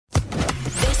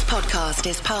podcast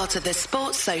is part of the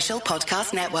Sports Social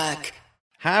Podcast Network.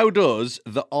 How does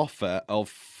the offer of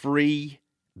free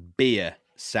beer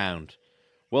sound?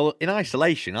 Well, in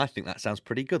isolation, I think that sounds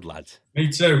pretty good, lads.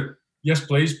 Me too. Yes,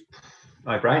 please.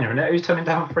 No-brainer, isn't it? Who's turning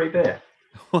down free beer?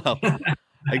 Well,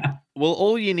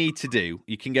 all you need to do,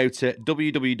 you can go to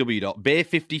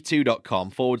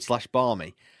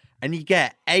www.beer52.com/barmy and you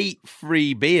get 8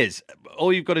 free beers.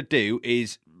 All you've got to do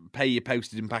is pay your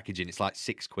postage and packaging. It's like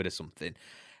 £6 or something.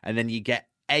 And then you get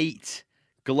 8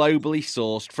 globally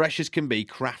sourced, fresh as can be,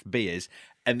 craft beers,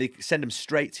 and they send them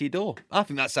straight to your door. I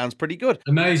think that sounds pretty good.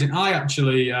 Amazing. I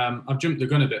actually, I've jumped the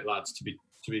gun a bit, lads, to be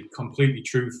completely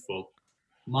truthful.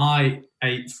 My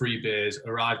 8 free beers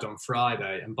arrived on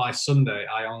Friday, and by Sunday,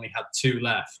 I only had 2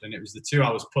 left, and it was the 2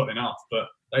 I was putting off, but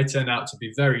they turned out to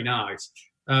be very nice.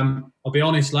 I'll be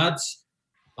honest, lads,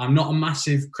 I'm not a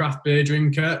massive craft beer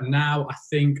drinker. Now I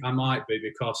think I might be,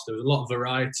 because there was a lot of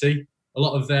variety, a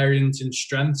lot of variant in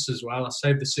strengths as well. I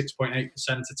saved the 6.8%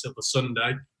 until the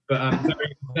Sunday, but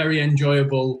very, very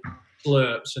enjoyable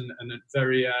slurps and a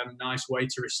very nice way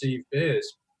to receive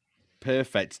beers.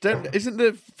 Perfect. Don't they send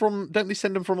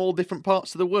them from all different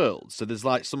parts of the world? So there's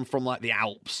like some from like the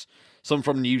Alps, some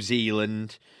from New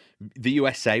Zealand, the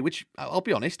USA, which I'll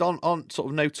be honest, aren't sort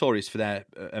of notorious for their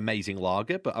amazing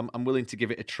lager, but I'm willing to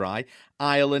give it a try.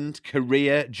 Ireland,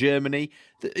 Korea, Germany.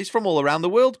 It's from all around the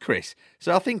world, Chris.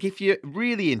 So I think if you're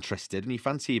really interested and you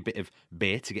fancy a bit of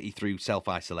beer to get you through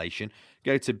self-isolation,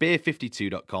 go to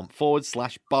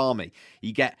beer52.com/barmy.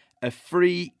 You get a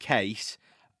free case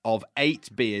of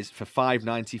 8 beers for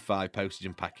 $5.95 postage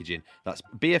and packaging. That's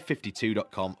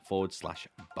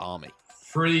beer52.com/barmy.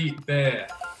 Free beer.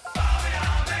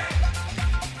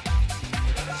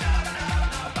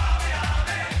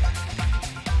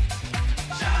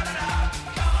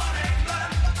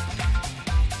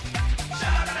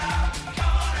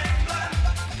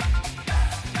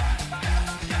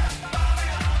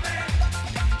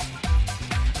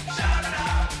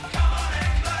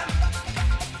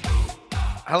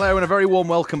 Hello and a very warm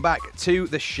welcome back to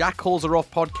the Shackles Are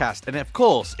Off podcast. And of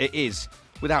course, it is,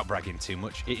 without bragging too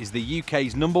much, it is the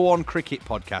UK's #1 cricket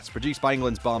podcast, produced by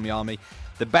England's Barmy Army,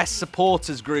 the best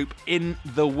supporters group in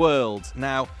the world.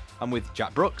 Now, I'm with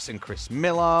Jack Brooks and Chris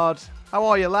Millard. How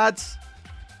are you, lads?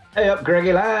 Hey up,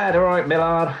 Greggy lad. All right,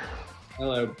 Millard.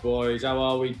 Hello, boys. How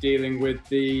are we dealing with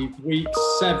the week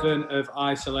 7 of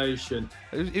isolation?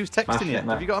 Who's texting you?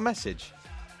 Have you got a message?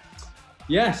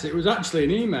 Yes, it was actually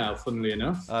an email, funnily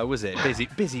enough. Was it?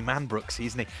 Busy man, Brooksy,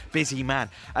 isn't he? Busy man.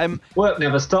 Work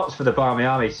never stops for the Barmy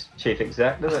Army's chief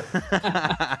exec, does it?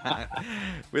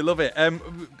 We love it.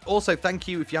 Also, thank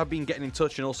you if you have been getting in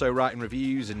touch and also writing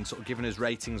reviews and sort of giving us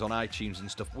ratings on iTunes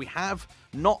and stuff. We have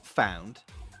not found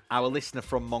our listener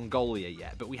from Mongolia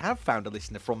yet, but we have found a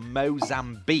listener from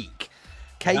Mozambique.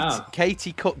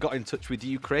 Katie Cook got in touch with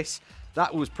you, Chris.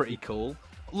 That was pretty cool.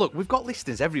 Look, we've got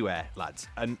listeners everywhere, lads,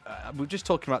 and we were just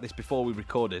talking about this before we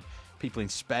recorded. People in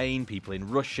Spain, people in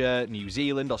Russia, New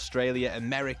Zealand, Australia,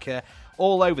 America,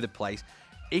 all over the place.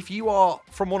 If you are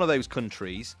from one of those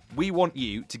countries, we want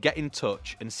you to get in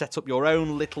touch and set up your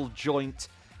own little joint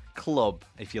club,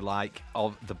 if you like,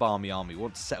 of the Barmy Army. We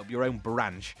want to set up your own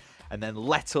branch and then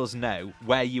let us know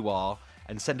where you are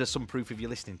and send us some proof if you're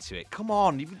listening to it. Come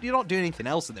on, you're not doing anything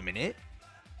else at the minute.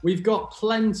 We've got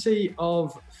plenty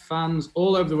of fans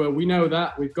all over the world. We know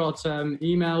that. We've got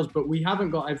emails, but we haven't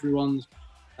got everyone's,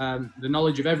 the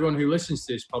knowledge of everyone who listens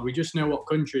to this pod. We just know what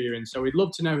country you're in. So we'd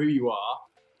love to know who you are.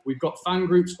 We've got fan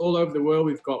groups all over the world.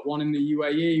 We've got one in the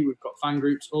UAE. We've got fan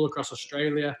groups all across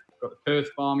Australia. We've got the Perth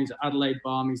Barmies, the Adelaide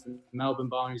Barmies, the Melbourne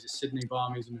Barmies, the Sydney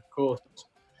Barmies, and of course,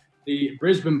 the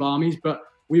Brisbane Barmies. But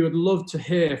we would love to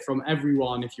hear from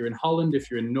everyone. If you're in Holland,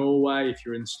 if you're in Norway, if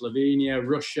you're in Slovenia,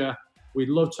 Russia, we'd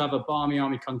love to have a Barmy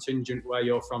Army contingent where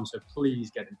you're from, so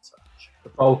please get in touch. The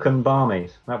Balkan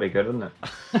Barmies. That'd be good, wouldn't it?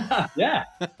 Yeah.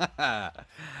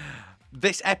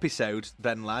 This episode,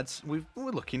 then, lads, we're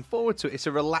looking forward to it. It's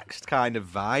a relaxed kind of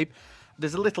vibe.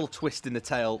 There's a little twist in the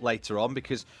tale later on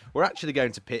because we're actually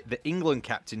going to pit the England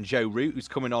captain, Joe Root, who's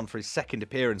coming on for his second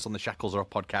appearance on the Shackles Are Off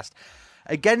podcast,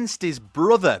 against his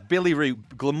brother, Billy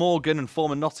Root, Glamorgan and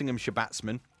former Nottinghamshire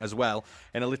batsman as well,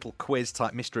 in a little quiz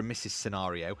type Mr. and Mrs.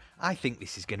 scenario. I think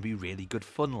this is going to be really good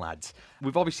fun, lads.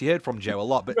 We've obviously heard from Joe a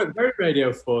lot, but very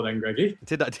Radio 4 then, Greggy.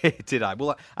 Did I?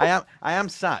 Well, I am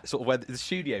sat sort of where the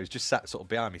studio's just sat sort of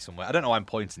behind me somewhere. I don't know why I'm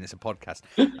pointing. It's a podcast.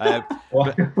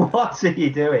 What are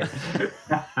you doing?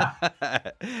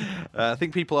 I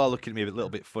think people are looking at me a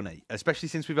little bit funny, especially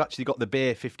since we've actually got the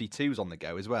Beer 52s on the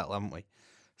go as well, haven't we?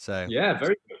 So yeah,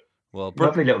 very good. Well,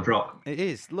 lovely little drop. It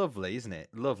is lovely, isn't it?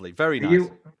 Lovely, very nice.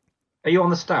 Are you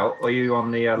on the stout or are you on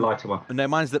the lighter one? No,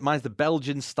 mine's the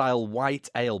Belgian style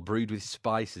white ale brewed with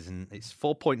spices, and it's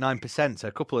 4.9%. So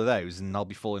a couple of those, and I'll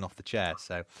be falling off the chair.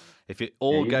 So if it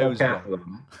all goes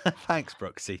wrong, thanks,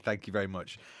 Brooksy. Thank you very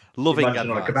much. Loving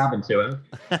advice. Kebab into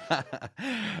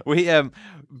it.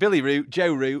 Billy Root,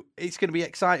 Joe Root. It's going to be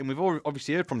exciting. We've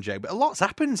obviously heard from Joe, but a lot's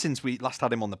happened since we last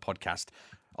had him on the podcast.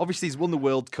 Obviously, he's won the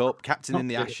World Cup, captain in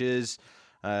the Ashes.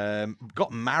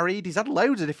 Got married. He's had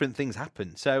loads of different things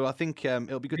happen. So I think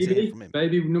it'll be good to hear from him.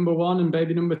 Baby number 1 and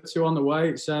baby number 2 on the way.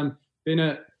 It's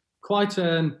been quite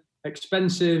an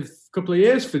expensive couple of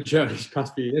years for Joe these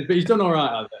past few years, but he's done all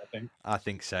right, I think. I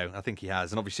think so. I think he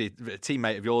has. And obviously a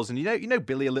teammate of yours, and you know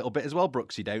Billy a little bit as well,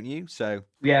 Brooksy, don't you? So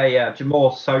yeah,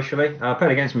 more socially. I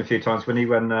played against him a few times when he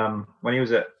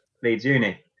was at Leeds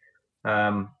Uni,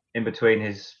 in between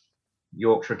his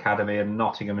Yorkshire Academy and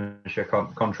Nottinghamshire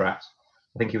contracts.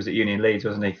 I think he was at Uni in Leeds,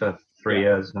 wasn't he, for 3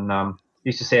 years? And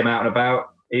used to see him out and about.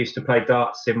 He used to play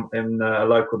darts in a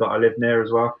local that I live near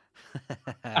as well.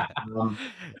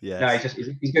 Yeah, no, he's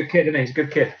a good kid, isn't he? He's a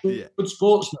good kid. Good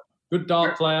sportsman, good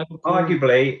dart player.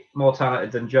 Arguably more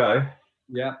talented than Joe.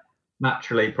 Yeah.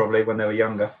 Naturally, probably when they were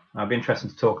younger. I'd be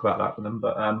interested to talk about that with them.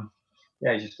 But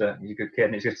yeah, he's a good kid,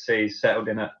 and it's good to see he's settled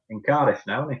in Cardiff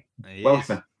now, isn't he?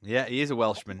 Welshman. Yeah, he is a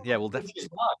Welshman. Yeah, well, definitely.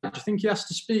 Do you think he has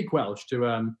to speak Welsh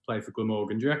to play for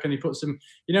Glamorgan? Do you reckon he puts some?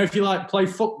 If you play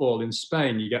football in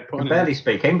Spain, you get put on. He barely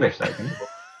speak English, though.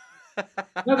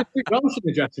 No, they speak Welsh in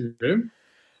the dressing room.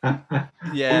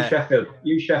 Yeah.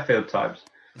 You Sheffield types.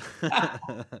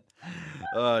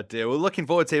 Oh dear. We're looking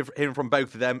forward to hearing from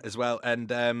both of them as well.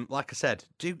 And like I said,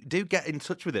 do get in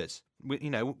touch with us.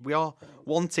 We are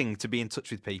wanting to be in touch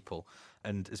with people,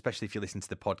 and especially if you listen to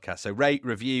the podcast. So rate,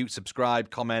 review,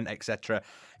 subscribe, comment, etc.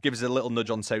 Give us a little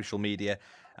nudge on social media.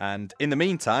 And in the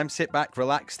meantime, sit back,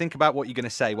 relax, think about what you're going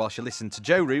to say whilst you listen to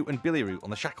Joe Root and Billy Root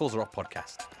on the Shackles Are Off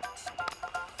podcast.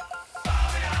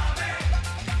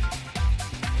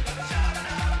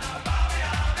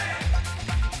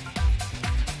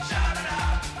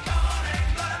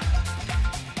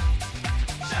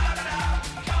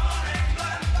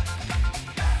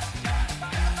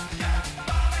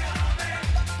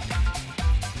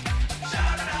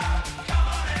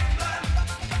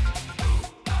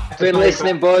 Been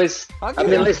listening, boys. I've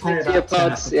been listening to your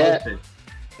pods. Yeah.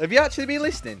 Have you actually been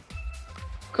listening?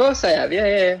 Of course I have.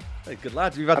 Yeah. Hey, good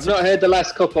lads. I've not heard the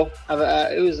last couple.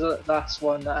 It was the last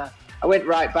one. I went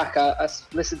right back. I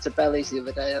listened to Belly's the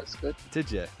other day. That's good.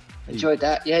 Did you? Enjoyed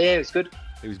that. Yeah. It was good.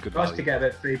 It was good. Nice to get a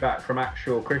bit of feedback from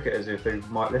actual cricketers if they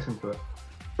might listen to it.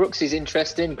 Brooks is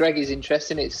interesting. Greg is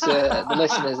interesting. It's the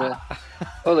listeners are.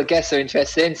 All the guests are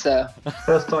interesting. So.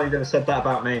 First time you've ever said that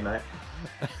about me, mate.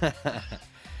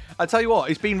 I tell you what,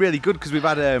 it's been really good because we've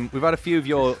had a few of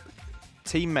your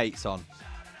teammates on,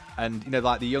 and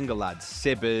like the younger lads,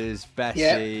 Sibbers,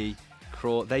 Bessie,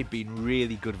 Craw. They've been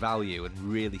really good value and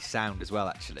really sound as well,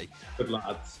 actually. Good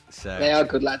lads. So they are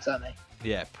good lads, aren't they?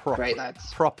 Yeah, great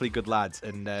lads, properly good lads,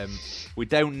 and we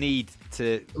don't need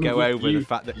to go over the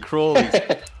fact that Crawley's.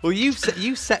 Well, you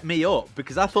set me up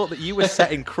because I thought that you were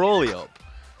setting Crawley up,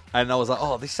 and I was like,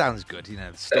 oh, this sounds good,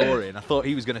 the story, and I thought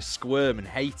he was going to squirm and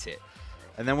hate it.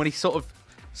 And then when he sort of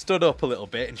stood up a little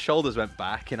bit and shoulders went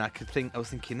back, and I was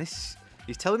thinking,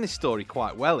 he's telling this story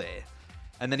quite well here.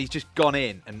 And then he's just gone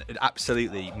in and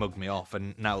absolutely mugged me off,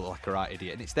 and now I look like a right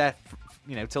idiot. And it's there,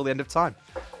 till the end of time.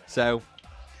 So,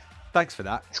 thanks for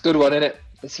that. It's a good one, isn't it?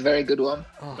 It's a very good one.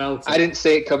 Oh. I didn't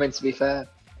see it coming, to be fair.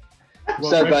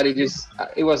 So glad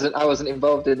I wasn't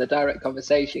involved in the direct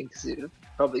conversation because it would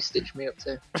probably stitch me up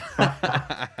too.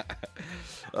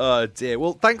 Oh dear.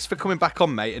 Well, thanks for coming back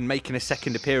on, mate, and making a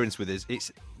second appearance with us.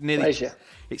 It's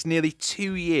nearly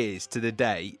 2 years to the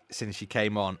day since you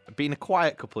came on. Been a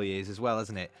quiet couple of years as well,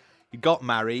 hasn't it? You got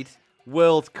married,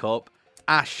 World Cup,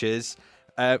 Ashes.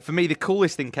 For me, the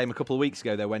coolest thing came a couple of weeks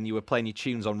ago, though, when you were playing your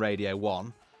tunes on Radio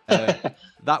 1.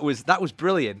 That was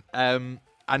brilliant. And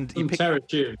you picked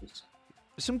tunes.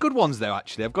 Some good ones, though,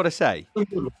 actually, I've got to say.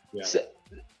 Yeah. So,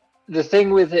 the thing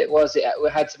with it was it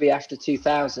had to be after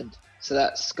 2000. So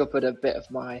that scuppered a bit of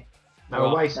my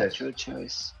natural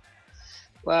choice.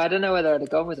 Well, I don't know whether I'd have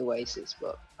gone with Oasis,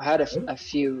 but I had a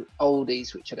few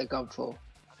oldies which I'd have gone for,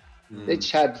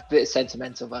 which had a bit of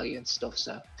sentimental value and stuff.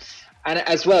 So, and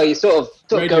as well, you sort of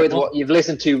go with what you've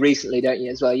listened to recently, don't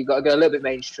you? As well, you've got to go a little bit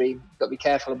mainstream. You've got to be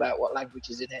careful about what language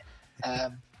is in it,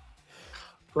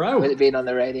 with it being on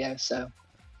the radio. So.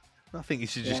 I think you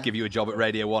should just give you a job at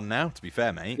Radio 1 now, to be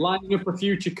fair, mate. Lining up a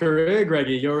future career,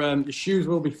 Greggy. Your shoes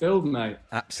will be filled, mate.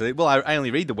 Absolutely. Well, I only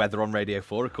read the weather on Radio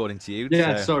 4, according to you.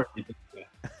 Yeah, so. sorry.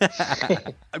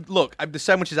 Look, there's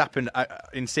so much has happened.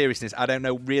 In seriousness, I don't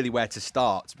know really where to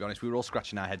start, to be honest. We were all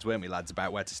scratching our heads, weren't we, lads,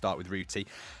 about where to start with Rooty.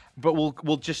 But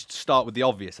we'll just start with the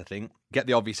obvious, I think. Get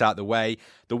the obvious out of the way.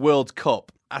 The World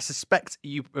Cup. I suspect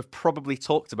you have probably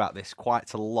talked about this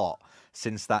quite a lot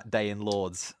since that day in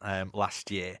Lords last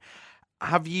year.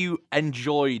 Have you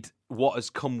enjoyed what has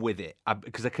come with it?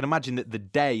 Because I can imagine that the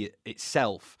day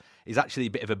itself is actually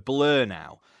a bit of a blur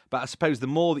now. But I suppose the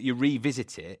more that you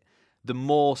revisit it, the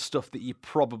more stuff that you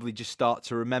probably just start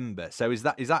to remember. So is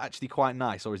that actually quite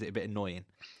nice, or is it a bit annoying?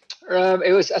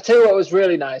 It was. I tell you what was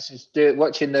really nice was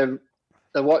watching the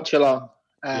watch along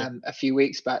a few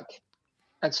weeks back,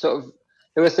 and sort of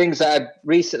there were things that I'd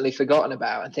recently forgotten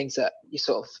about, and things that you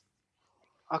sort of,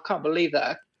 I can't believe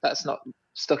that's not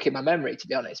stuck in my memory, to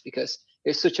be honest, because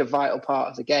it's such a vital part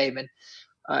of the game, and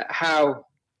how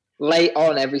late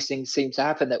on everything seemed to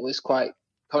happen that was quite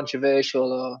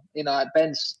controversial, or like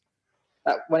Ben's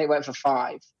when it went for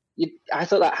 5. I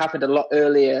thought that happened a lot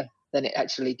earlier than it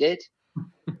actually did.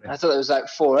 I thought there was like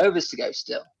 4 overs to go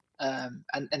still, and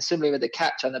similarly with the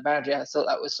catch on the boundary, I thought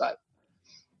that was like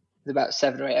about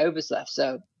 7 or 8 overs left.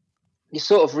 So you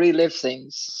sort of relive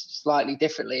things slightly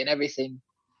differently, and everything.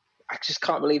 I just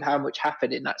can't believe how much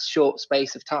happened in that short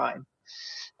space of time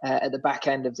at the back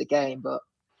end of the game. But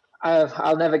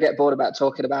I'll never get bored about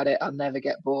talking about it. I'll never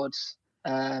get bored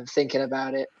thinking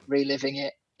about it, reliving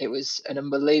it. It was an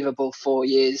unbelievable 4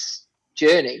 years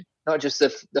journey, not just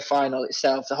the final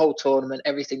itself, the whole tournament,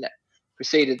 everything that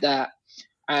preceded that.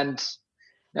 And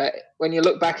when you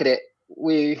look back at it,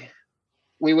 we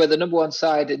were the number 1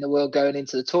 side in the world going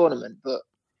into the tournament. But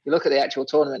you look at the actual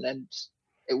tournament, and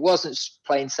it wasn't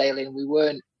plain sailing. We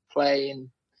weren't playing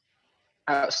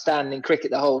outstanding cricket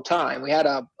the whole time. We had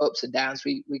our ups and downs.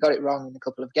 We got it wrong in a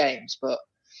couple of games, but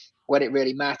when it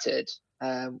really mattered,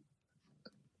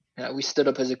 we stood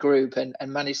up as a group and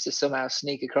managed to somehow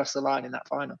sneak across the line in that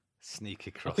final. Sneak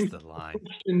across the line. The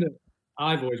question that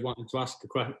I've always wanted to ask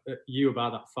you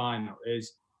about that final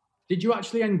is, did you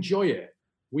actually enjoy it?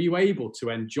 Were you able to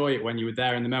enjoy it when you were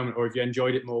there in the moment, or have you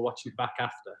enjoyed it more watching it back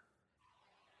after?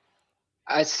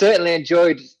 I certainly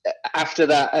enjoyed after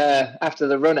that. After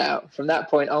the run out, from that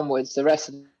point onwards, the rest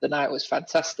of the night was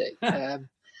fantastic. The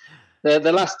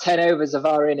last 10 overs of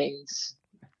our innings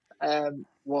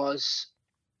was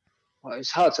it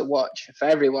was hard to watch for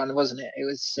everyone, wasn't it? It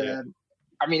was. Yeah.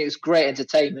 It was great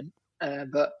entertainment,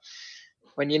 but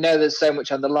when you know there's so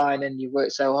much on the line and you work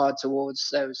so hard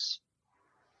towards that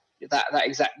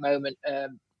exact moment,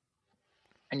 and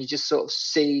you just sort of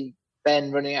see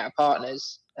Ben running out of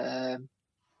partners. It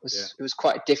was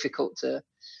quite difficult to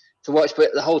watch,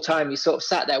 but the whole time you sort of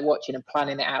sat there watching and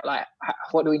planning it out, like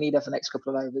what do we need off the next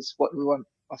couple of overs, what do we want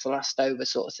off the last over,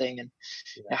 sort of thing, and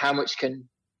how much can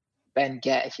Ben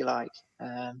get, if you like,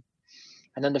 and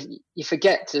then you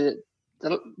forget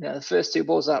the first 2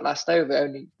 balls that last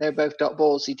over, they were both dot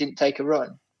balls. He didn't take a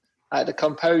run. The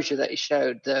composure that he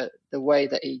showed, the way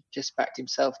that he just backed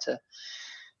himself to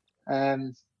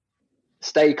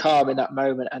stay calm in that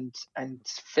moment and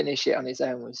finish it on his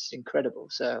own was incredible.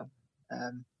 So,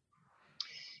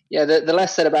 the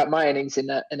less said about my innings in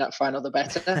that final, the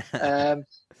better.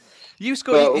 You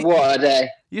scored. What a day!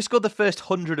 You scored the first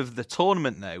 100 of the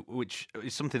tournament, though, which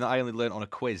is something that I only learned on a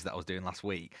quiz that I was doing last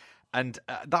week, and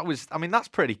that's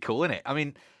pretty cool, isn't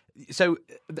it? So,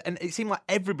 and it seemed like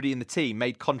everybody in the team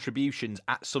made contributions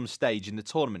at some stage in the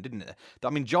tournament, didn't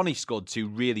it? Johnny scored 2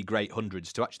 really great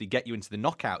hundreds to actually get you into the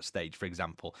knockout stage, for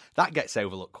example. That gets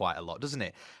overlooked quite a lot, doesn't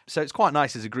it? So it's quite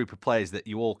nice as a group of players that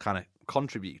you all kind of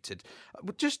contributed.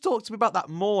 Just talk to me about that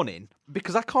morning,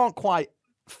 because I can't quite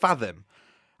fathom.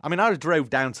 I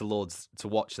drove down to Lords to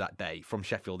watch that day from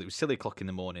Sheffield. It was silly o'clock in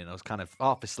the morning. I was kind of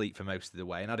half asleep for most of the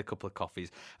way and had a couple of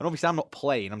coffees. And obviously I'm not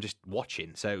playing, I'm just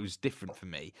watching. So it was different for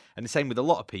me. And the same with a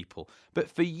lot of people. But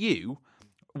for you,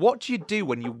 what do you do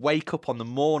when you wake up on the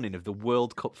morning of the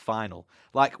World Cup final?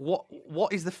 Like, what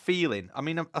is the feeling?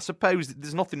 I suppose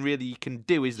there's nothing really you can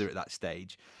do, is there, at that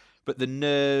stage? But the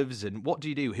nerves, and what do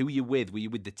you do? Who were you with? Were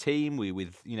you with the team? Were you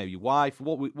with, your wife?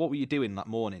 What were you doing that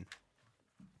morning?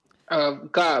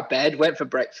 Got out of bed, went for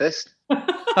breakfast.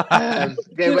 It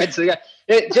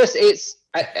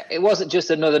wasn't just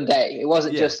another day. It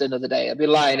wasn't just another day. I'd be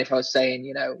lying if I was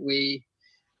saying, we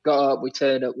got up, we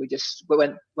turned up, we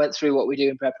went through what we do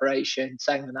in preparation,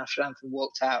 sang the national anthem,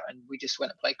 walked out, and we just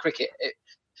went and played cricket.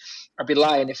 I'd be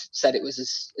lying if I said it was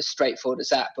as straightforward as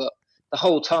that. But the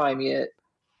whole time,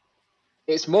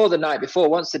 it's more the night before.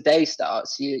 Once the day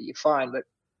starts, you're fine, but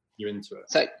you're into it.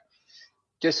 So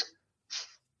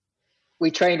we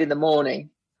trained in the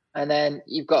morning, and then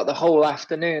you've got the whole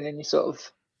afternoon, and you sort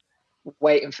of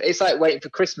waiting for, it's like waiting for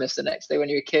Christmas the next day when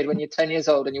you're a kid, when you're 10 years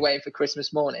old and you're waiting for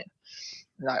Christmas morning.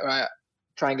 Like, right,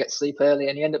 try and get sleep early,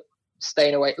 and you end up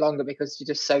staying awake longer because you're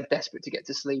just so desperate to get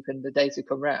to sleep and the day to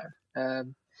come round.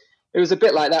 It was a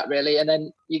bit like that, really. And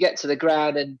then you get to the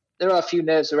ground, and there are a few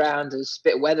nerves around. There's a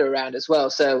bit of weather around as well,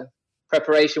 so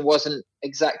preparation wasn't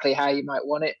exactly how you might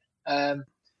want it. But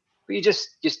you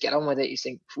just get on with it. You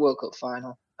think, World Cup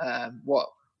final, what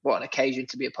an occasion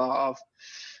to be a part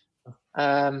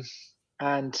of.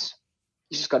 And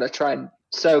you just got to try and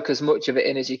soak as much of it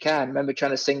in as you can. Remember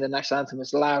trying to sing the national anthem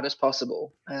as loud as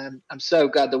possible. I'm so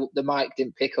glad the mic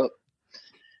didn't pick up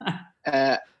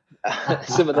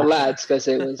some of the lads, because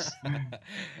it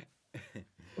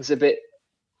was a bit,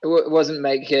 it wasn't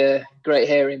make great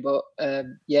hearing, but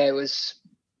yeah, it was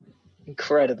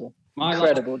incredible. My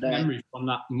incredible day. Memory from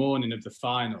that morning of the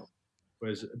final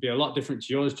was, it'd be a lot different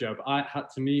to yours, Joe, but I had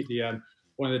to meet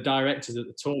one of the directors at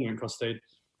the tournament, because they'd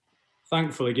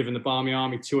thankfully given the Barmy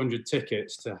Army 200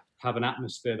 tickets to have an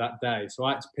atmosphere that day. So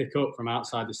I had to pick up from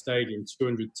outside the stadium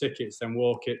 200 tickets, then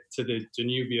walk it to the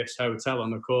Danubius Hotel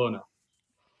on the corner.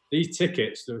 These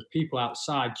tickets, there was people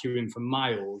outside queuing for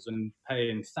miles and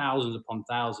paying thousands upon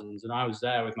thousands. And I was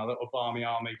there with my little Barmy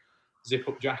Army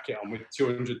zip-up jacket on with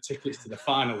 200 tickets to the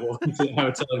final, walking to the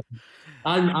hotel.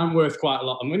 I'm worth quite a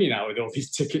lot of money now with all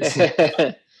these tickets.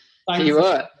 You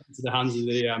are. To the hands of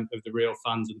the real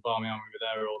fans of the Barmy Army. We were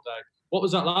there all day. What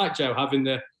was that like, Joe, having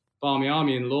the Barmy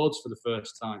Army in Lords for the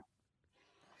first time?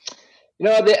 You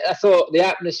know, I thought the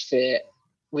atmosphere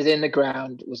within the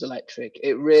ground was electric.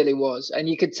 It really was. And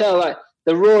you could tell, like,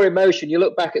 the raw emotion. You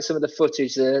look back at some of the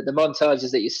footage, the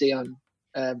montages that you see on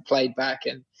played back,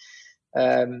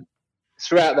 and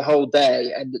throughout the whole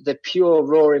day, and the pure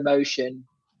raw emotion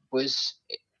was,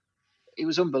 it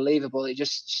was unbelievable. It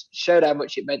just showed how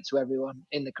much it meant to everyone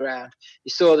in the ground.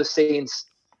 You saw the scenes,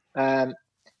 you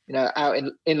know, out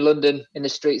in London, in the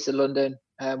streets of London,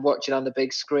 watching on the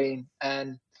big screen,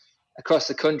 and across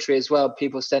the country as well,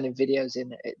 people sending videos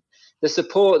in. The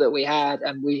support that we had,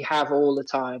 and we have all the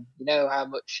time. You know how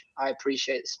much I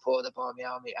appreciate the support of the Barmy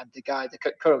Army, and the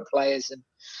current players, and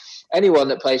anyone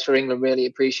that plays for England really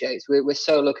appreciates. We're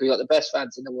so lucky. We've got the best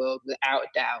fans in the world, without a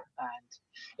doubt, and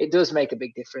it does make a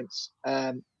big difference.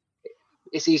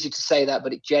 It's easy to say that,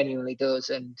 but it genuinely does,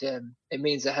 and it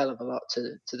means a hell of a lot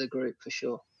to the group, for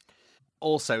sure.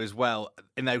 Also, as well,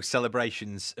 in those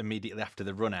celebrations immediately after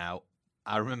the run out,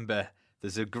 I remember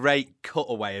there's a great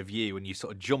cutaway of you, and you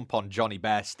sort of jump on Johnny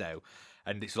Bairstow,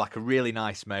 and it's like a really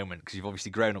nice moment because you've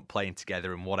obviously grown up playing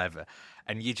together and whatever,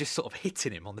 and you're just sort of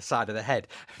hitting him on the side of the head.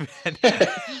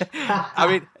 I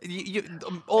mean, you,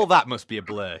 all that must be a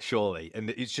blur, surely, and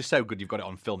it's just so good you've got it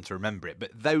on film to remember it. But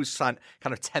those kind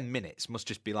of 10 minutes must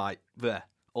just be like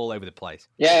all over the place.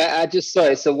 Yeah, I just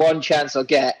thought it's the one chance I'll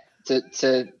get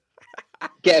to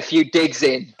get a few digs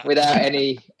in without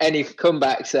any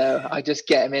comeback, so I just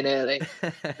get them in early.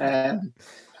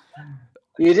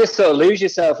 You just sort of lose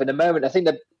yourself in the moment. I think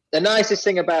the nicest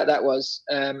thing about that was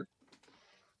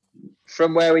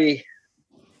from where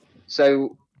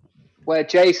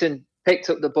Jason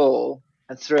picked up the ball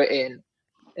and threw it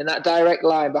in that direct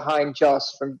line behind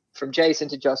Joss, from Jason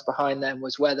to Joss behind them,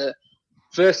 was where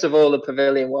first of all the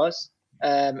pavilion was,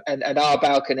 and our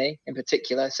balcony in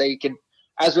particular. So you can,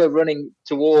 as we're running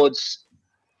towards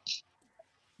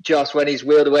Joss, when he's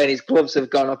wheeled away and his gloves have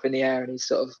gone up in the air, and he's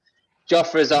sort of,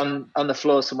 Joffre's on the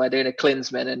floor somewhere doing a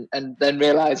Klinsmann, and then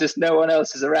realises no one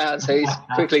else is around, so he's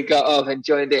quickly got off and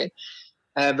joined in.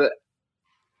 But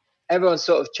everyone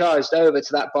sort of charged over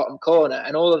to that bottom corner,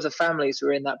 and all of the families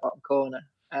were in that bottom corner.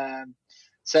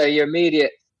 So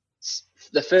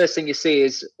the first thing you see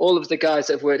is all of the guys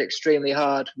that have worked extremely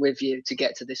hard with you to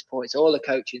get to this point. So all the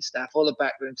coaching staff, all the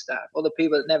backroom staff, all the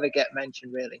people that never get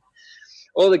mentioned, really.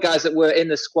 All the guys that were in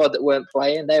the squad that weren't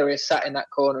playing, they were sat in that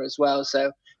corner as well.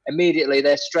 So immediately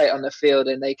they're straight on the field,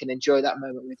 and they can enjoy that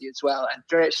moment with you as well. And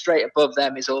straight above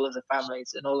them is all of the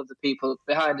families and all of the people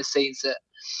behind the scenes that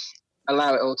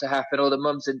allow it all to happen. All the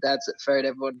mums and dads that ferried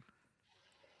everyone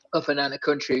up and down the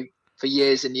country for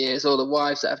years and years. All the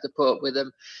wives that have to put up with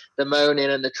them, the moaning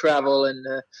and the travel, and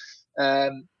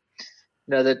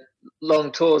the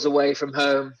long tours away from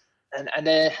home. And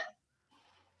that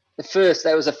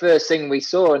was the first thing we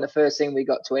saw, and the first thing we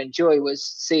got to enjoy was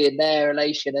seeing their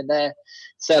elation and their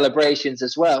celebrations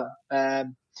as well,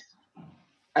 and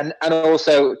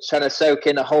also trying to soak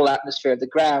in the whole atmosphere of the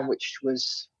ground, which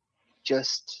was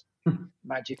just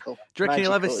magical. Do you reckon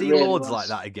you'll ever see really Lords like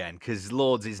that again? Because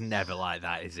Lords is never like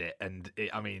that, is it? And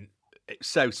it's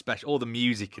so special. All the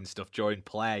music and stuff during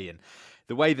play, and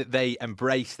the way that they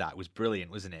embraced that was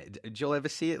brilliant, wasn't it? Did you ever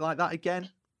see it like that again?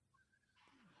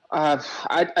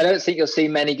 I don't think you'll see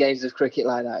many games of cricket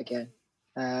like that again.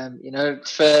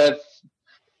 For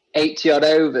 80 odd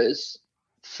overs,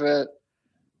 for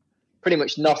pretty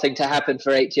much nothing to happen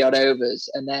for 80 odd overs,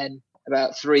 and then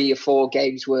about 3 or 4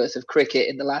 games worth of cricket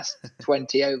in the last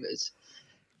 20 overs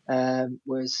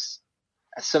was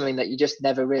something that you just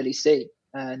never really see.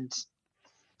 And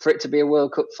for it to be a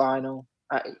World Cup final,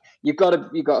 you've got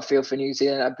to feel for New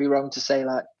Zealand. I'd be wrong to say,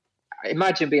 like,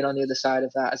 imagine being on the other side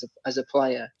of that as a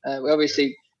player. We're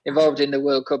obviously involved in the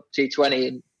World Cup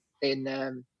T20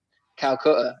 in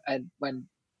Calcutta, and when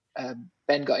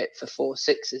Ben got it for 4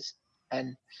 sixes,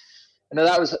 and I know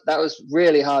that was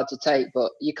really hard to take.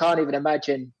 But you can't even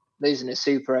imagine losing a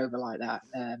super over like that.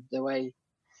 The way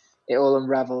it all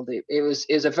unravelled, it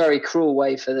was a very cruel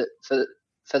way for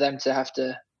them to have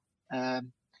to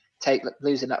take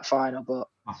losing that final. But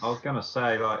I was going to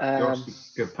say, like, you're obviously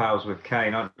good pals with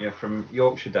Kane, aren't you, from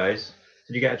Yorkshire days?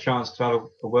 Did you get a chance to have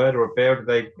a word or a beer? Did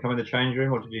they come in the change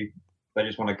room, or they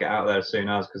just want to get out there as soon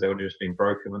as, because they would have just been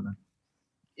broken, wouldn't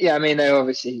they? Yeah, I mean, they were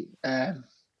obviously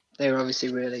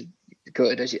really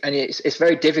good, and it's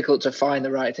very difficult to find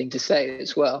the right thing to say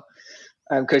as well,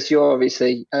 because you're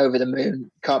obviously over the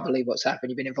moon. Can't believe what's happened.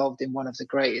 You've been involved in one of the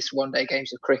greatest one-day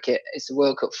games of cricket. It's the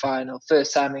World Cup final,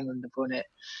 first time England have won it,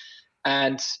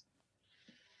 and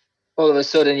all of a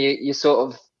sudden you're sort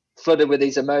of flooded with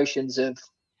these emotions of,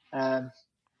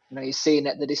 you're seeing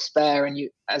the despair, and you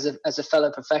as a fellow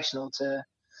professional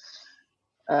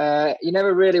you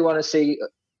never really want to see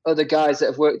other guys that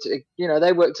have worked,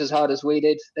 they worked as hard as we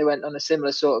did. They went on a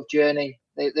similar sort of journey.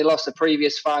 They lost the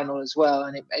previous final as well,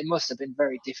 and it must have been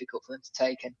very difficult for them to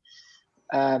take. And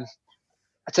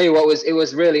I tell you what, it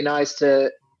was really nice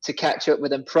to catch up with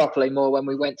them properly more when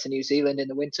we went to New Zealand in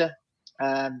the winter.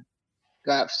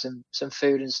 Go out for some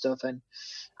food and stuff, and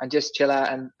just chill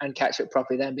out and catch up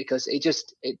properly then, because it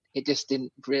just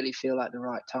didn't really feel like the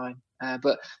right time.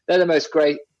 But they're the most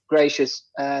gracious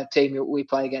team we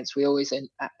play against. We always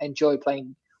enjoy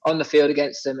playing on the field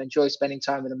against them, enjoy spending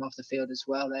time with them off the field as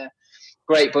well. They're a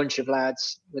great bunch of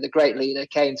lads with a great leader.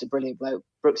 Kane's a brilliant bloke.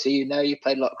 Brooksy, you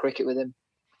played a lot of cricket with him.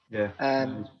 Yeah.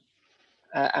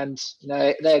 And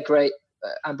they're great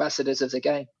ambassadors of the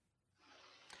game.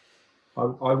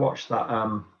 I watched that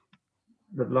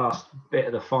the last bit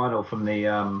of the final from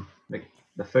the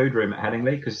food room at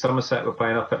Headingley, because Somerset were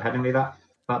playing up at Headingley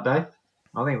that day.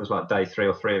 I think it was like day 3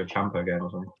 or 4 of a Champo game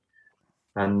or something.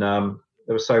 And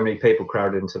there were so many people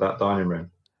crowded into that dining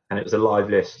room, and it was the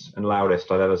liveliest and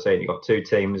loudest I've ever seen. You got 2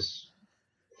 teams,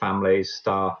 families,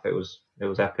 staff. It was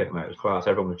epic, mate. It was class.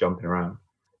 Everyone was jumping around.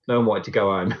 No one wanted to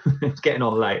go home. It was getting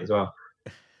on late as well.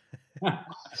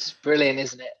 It's brilliant,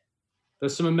 isn't it?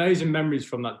 There's some amazing memories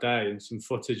from that day, and some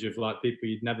footage of like people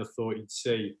you'd never thought you'd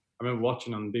see. I remember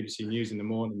watching on BBC News in the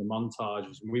morning the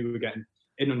montages, and we were getting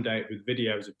inundated with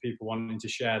videos of people wanting to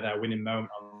share their winning moment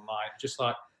online. Just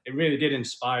like, it really did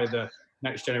inspire the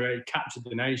next generation. It captured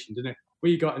the nation, didn't it?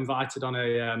 We got invited on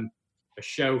a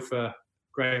show for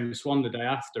Graham Swan the day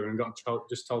after, and got told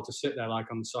to sit there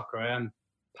like on the Soccer AM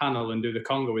panel and do the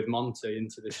conga with Monty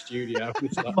into the studio.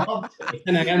 It's like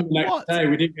 10 a.m. the next day.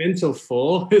 We didn't get until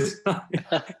 4.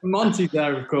 Monty's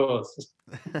there, of course.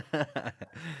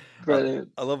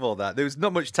 Brilliant. I love all that. There was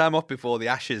not much time off before the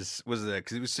Ashes, was there?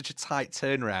 Because it was such a tight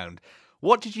turnaround.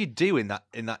 What did you do in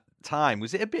that time?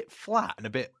 Was it a bit flat and a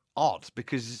bit odd?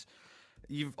 Because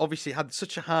you've obviously had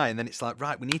such a high, and then it's like,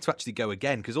 right, we need to actually go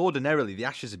again. Because ordinarily the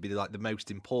Ashes would be like the most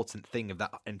important thing of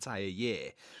that entire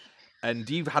year. And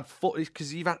you've had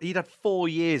he'd had 4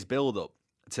 years build up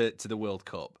to the World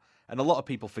Cup, and a lot of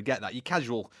people forget that. Your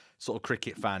casual sort of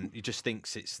cricket fan, he just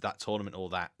thinks it's that tournament or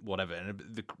that whatever, and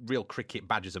the real cricket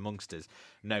badgers amongst us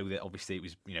know that obviously it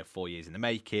was 4 years in the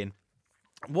making.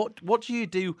 What do you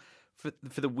do for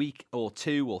the week or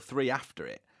 2 or 3 after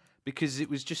it? Because it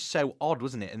was just so odd,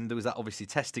 wasn't it? And there was that obviously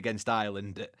test against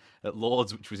Ireland at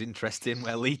Lords, which was interesting,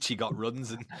 where Leachy got runs,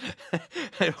 and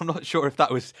I'm not sure if that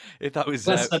was.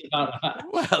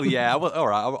 Well, yeah, all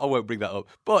right, I won't bring that up.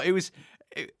 But it was.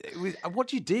 What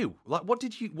do you do? Like, what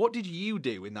did you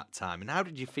do in that time, and how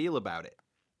did you feel about it?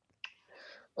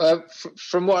 Well,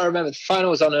 from what I remember, the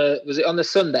final was was it on the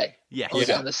Sunday? Yes. Or was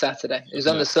it on the Saturday? It was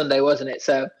on the Sunday, wasn't it?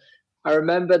 So I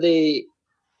remember the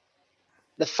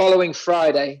following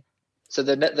Friday. So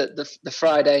the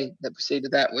Friday that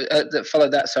preceded that, that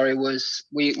followed that, was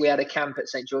we had a camp at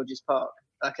St George's Park,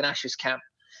 like an Ashes camp.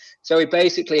 So we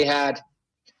basically had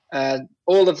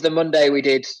all of the Monday we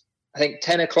did. I think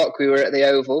 10 o'clock we were at the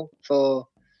Oval for.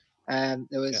 There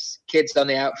was kids on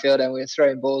the outfield, and we were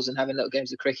throwing balls and having little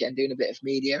games of cricket and doing a bit of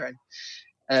media,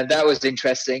 and that was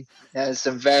interesting. There's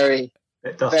some very,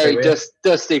 very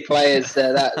dusty players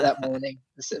that morning.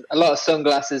 There's a lot of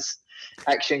sunglasses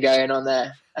action going on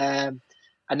there.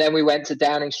 And then we went to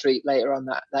Downing Street later on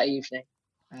that evening.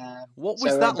 What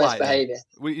was that like?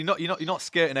 Well, you're not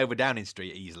skirting over Downing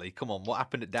Street easily. Come on, what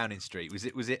happened at Downing Street? Was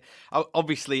it?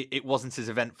 Obviously, it wasn't as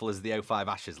eventful as the 05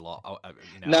 Ashes lot.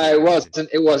 No, it wasn't.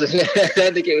 It wasn't. I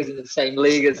don't think it was in the same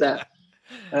league as that.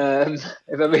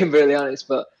 If I'm being really honest,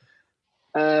 but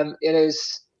it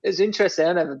was interesting.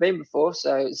 I've never been before,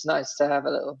 so it's nice to have a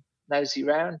little nosy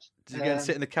round. Did you go and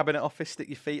sit in the cabinet office, stick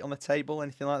your feet on the table,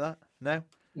 anything like that?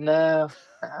 No,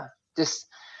 just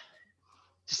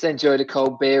enjoy the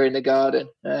cold beer in the garden.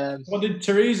 What did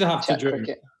Teresa have to drink?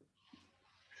 Cricket.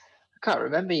 I can't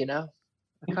remember, I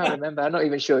can't remember. I'm not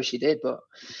even sure she did, but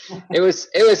it was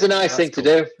a nice thing to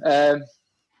do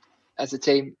as a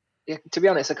team. Yeah, to be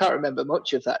honest, I can't remember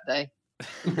much of that day,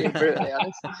 to be brutally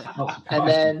honest.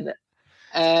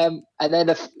 And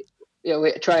then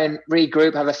we try and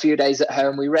regroup, have a few days at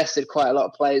home. We rested quite a lot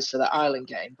of players for the Ireland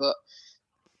game, but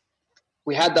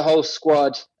we had the whole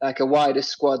squad, like a wider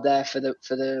squad there for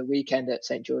the weekend at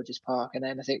St. George's Park. And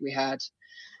then I think we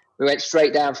went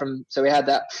straight down so we had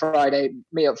that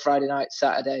meet up Friday night,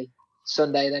 Saturday,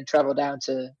 Sunday, then travel down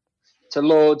to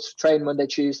Lords, train Monday,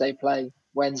 Tuesday, play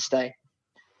Wednesday.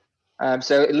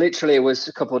 So it was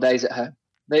a couple of days at home.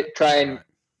 Try and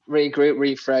regroup,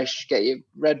 refresh, get your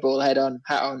Red Bull hat on.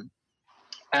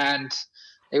 And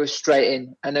it was straight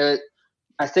in. And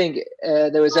I think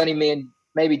there was only me and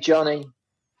maybe Johnny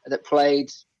that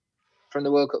played from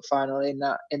the World Cup final in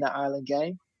that Ireland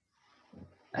game.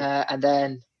 And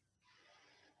then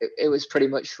it was pretty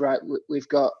much right. We've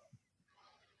got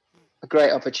a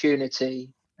great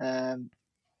opportunity to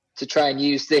try and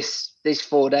use this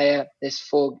 4 days,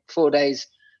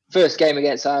 first game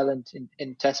against Ireland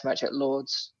in Test match at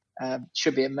Lords.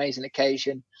 Should be an amazing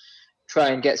occasion. Try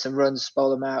and get some runs, bowl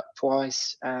them out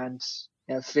twice, and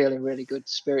feeling really good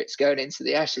spirits going into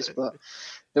the Ashes. But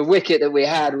the wicket that we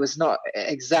had was not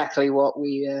exactly what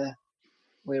we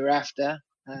were after.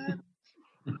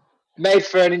 Made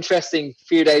for an interesting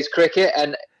few days cricket,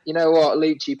 and you know what,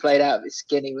 Lucci played out of his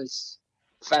skin. He was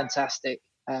fantastic.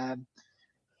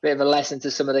 Bit of a lesson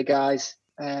to some of the guys.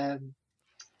 But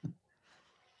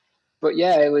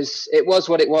yeah, it was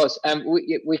what it was, and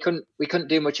we couldn't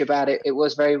do much about it. It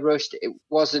was very rushed. It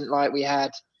wasn't like we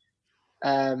had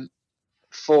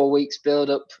 4 weeks build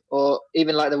up, or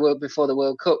even like before the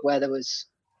World Cup, where there was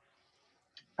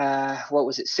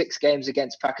 6 games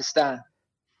against Pakistan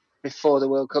before the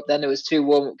World Cup. Then there was 2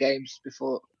 warm-up games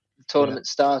before the tournament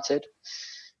started.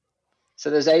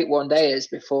 So there's 8 one-dayers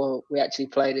before we actually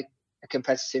played a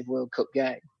competitive World Cup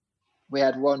game. We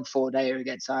had 1 4-dayer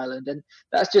against Ireland, and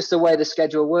that's just the way the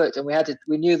schedule worked. And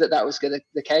we knew that was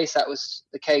the case. That was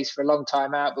the case for a long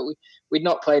time out. But we'd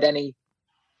not played any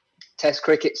Test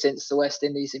cricket since the West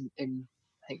Indies I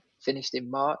think finished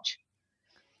in March.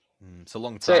 It's a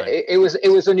long time. So it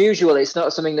was unusual. It's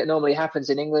not something that normally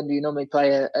happens in England. You normally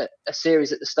play a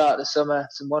series at the start of the summer,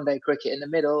 some one-day cricket in the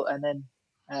middle, and then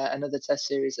another Test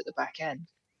series at the back end.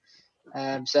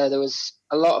 So there was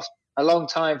a long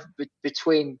time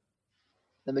between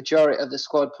the majority of the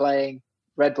squad playing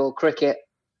Red Ball cricket,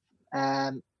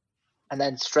 and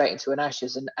then straight into an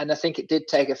Ashes. And I think it did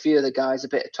take a few of the guys a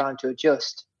bit of time to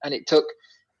adjust, and it took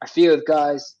a few of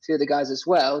the guys as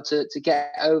well to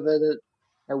get over the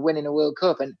winning a World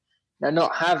Cup, and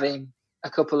not having a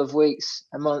couple of weeks,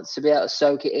 a month to be able to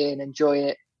soak it in, enjoy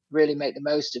it, really make the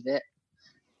most of it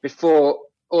before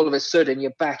all of a sudden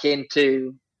you're back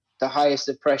into the highest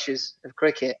of pressures of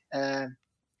cricket on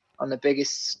the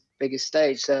biggest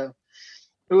stage. So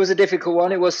it was a difficult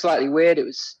one. It was slightly weird. It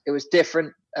was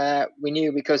different. We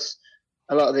knew because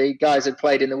a lot of the guys had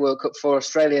played in the World Cup for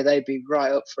Australia, they'd be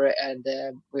right up for it, and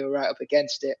we were right up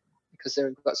against it because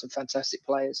they've got some fantastic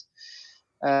players.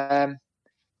 And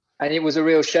it was a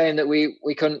real shame that we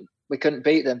couldn't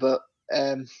beat them, but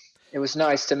it was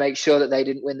nice to make sure that they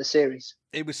didn't win the series.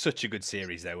 It was such a good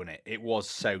series, though, wasn't it? It was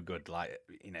so good. Like,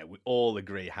 we all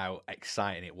agree how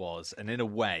exciting it was, and in a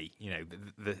way,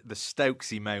 the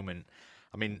Stokesy moment.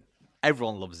 I mean,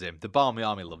 everyone loves him. The Barmy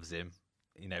Army loves him.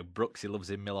 Brooksy loves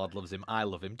him. Millard loves him. I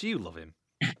love him. Do you love him?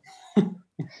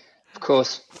 Of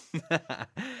course.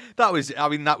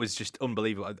 That was just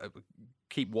unbelievable. I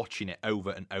keep watching it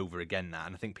over and over again now,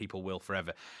 and I think people will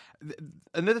forever.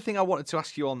 Another thing I wanted to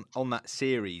ask you on that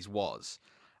series was,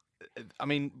 I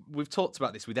mean, we've talked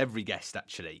about this with every guest,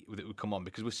 actually, that would come on,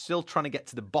 because we're still trying to get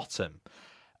to the bottom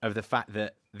of the fact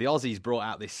that the Aussies brought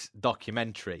out this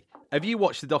documentary. Have you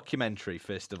watched the documentary,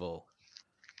 first of all?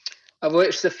 I've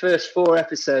watched the first 4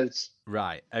 episodes.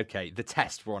 Right, okay. The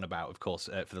test we're on about, of course,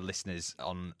 for the listeners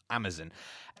on Amazon.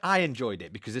 I enjoyed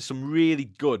it because there's some really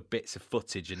good bits of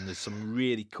footage and there's some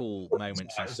really cool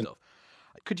moments and stuff.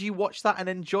 Could you watch that and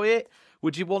enjoy it?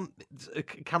 Would you want a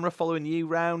camera following you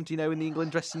round, in the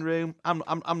England dressing room?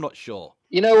 I'm not sure.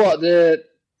 You know what?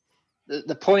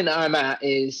 The point that I'm at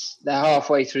is they're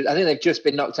halfway through. I think they've just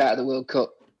been knocked out of the World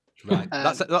Cup. Right,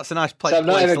 that's a nice place. So I've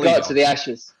not even got to the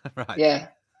Ashes. Right. Yeah.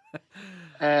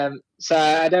 So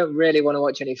I don't really want to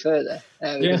watch any further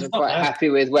because I'm quite happy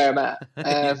with where I'm at.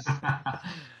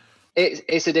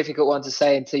 It's a difficult one to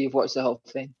say until you've watched the whole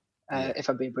thing. If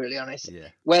I'm being brutally honest. Yeah.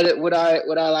 Whether would I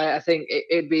like? I think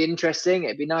it'd be interesting.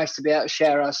 It'd be nice to be able to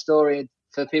share our story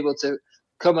for people to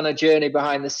come on a journey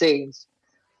behind the scenes.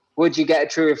 Would you get a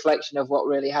true reflection of what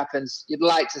really happens? You'd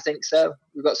like to think so.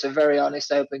 We've got some very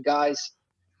honest, open guys.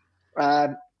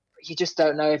 You just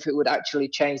don't know if it would actually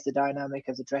change the dynamic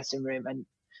of the dressing room. And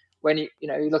when you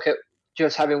look at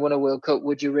just having won a World Cup,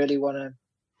 would you really want to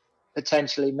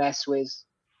potentially mess with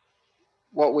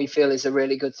what we feel is a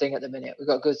really good thing at the minute? We've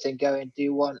got a good thing going. Do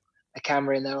you want a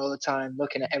camera in there all the time,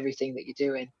 looking at everything that you're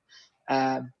doing?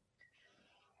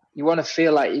 You want to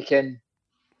feel like you can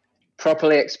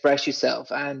properly express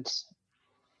yourself and,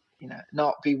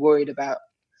 not be worried about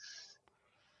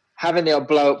having the odd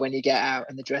blow up when you get out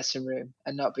in the dressing room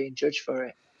and not being judged for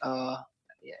it.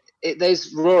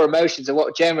 Those raw emotions are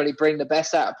what generally bring the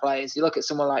best out of players. You look at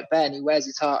someone like Ben, he wears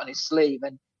his heart on his sleeve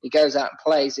and he goes out and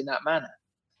plays in that manner.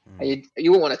 You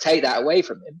wouldn't want to take that away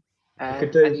from him,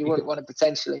 and you wouldn't want to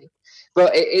potentially.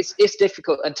 But it's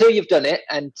difficult until you've done it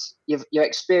and you've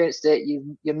experienced it.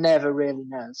 You never really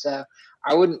know. So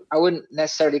I wouldn't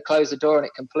necessarily close the door on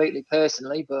it completely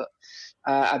personally, but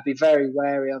I'd be very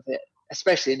wary of it,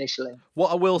 especially initially.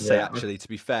 What I will say, actually, to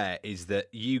be fair, is that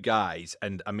you guys,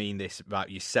 and I mean this about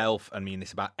yourself, I mean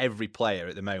this about every player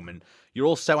at the moment, you're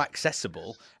all so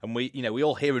accessible, and we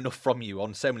all hear enough from you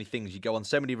on so many things. You go on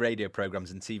so many radio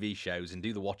programs and TV shows and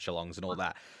do the watch-alongs and all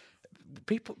that.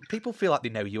 People feel like they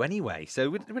know you anyway, so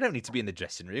we don't need to be in the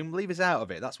dressing room. Leave us out of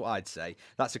it. That's what I'd say.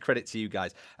 That's a credit to you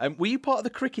guys. Were you part of the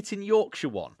cricket in Yorkshire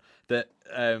one that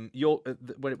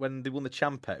when they won the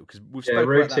Champo? Because we've spoken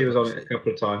about that. Rootsy was on it a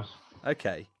couple of times.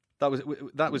 Okay, that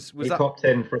was. He popped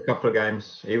in for a couple of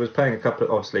games. He was playing a couple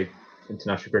of, obviously,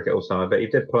 international cricket all summer, but he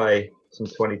did play some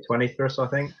 2020 for us, I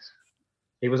think.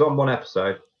 He was on one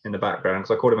episode in the background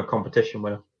because I called him a competition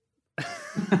winner.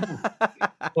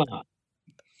 Wow.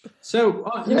 So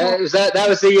that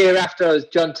was the year after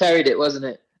John Terry'd it, wasn't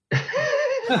it?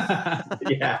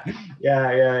 Yeah.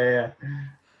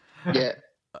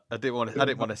 I didn't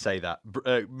want to say that.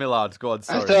 Millard, go on.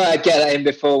 Sorry. I thought I'd get that in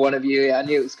before one of you. I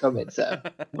knew it was coming. So.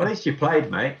 Well, at least you played,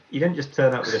 mate. You didn't just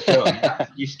turn up with a shot.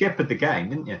 You skippered the game,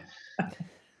 didn't you?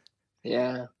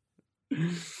 Yeah.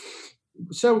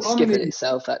 So skipping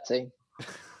itself, that team.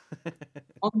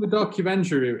 On the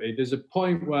documentary, Rudy, there's a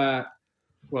point where,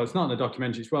 well, it's not in the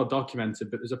documentary, it's well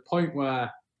documented, but there's a point where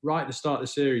right at the start of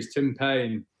the series, Tim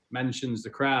Payne mentions the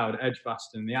crowd,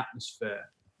 Edgbaston, the atmosphere.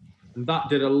 And that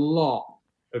did a lot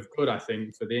of good, I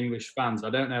think, for the English fans. I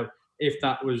don't know if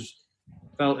that was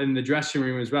felt in the dressing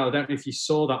room as well. I don't know if you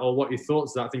saw that or what your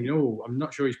thoughts of that, thinking, I'm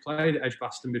not sure he's played at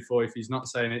Edgbaston before if he's not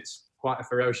saying it's quite a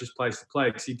ferocious place to play.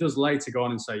 Because he does later go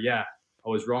on and say, yeah, I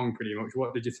was wrong pretty much.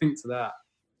 What did you think to that?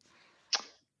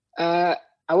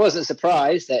 I wasn't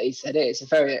surprised that he said it. It's a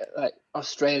very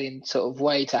Australian sort of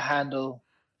way to handle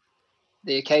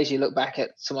the occasion. You look back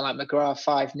at someone like McGrath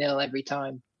 5-0 every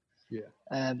time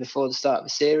before the start of the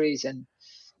series. And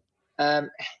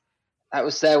that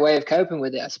was their way of coping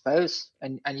with it, I suppose.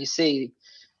 And you see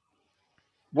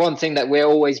one thing that we're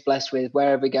always blessed with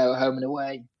wherever we go, home and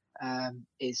away,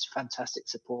 is fantastic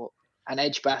support. And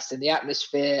Edgbaston, the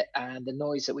atmosphere and the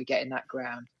noise that we get in that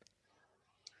ground,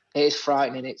 it is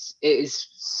frightening. It is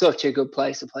such a good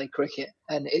place to play cricket,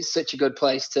 and it's such a good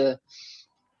place to.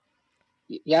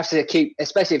 You have to keep,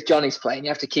 especially if Johnny's playing, you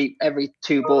have to keep every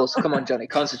 2 balls. Come on, Johnny,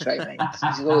 concentrate, mate.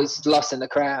 He's always lost in the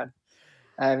crowd.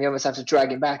 You almost have to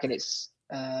drag him back, and it's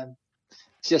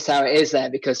just how it is there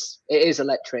because it is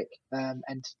electric.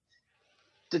 And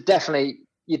you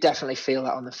definitely feel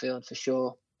that on the field for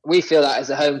sure. We feel that as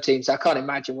a home team, so I can't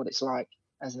imagine what it's like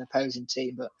as an opposing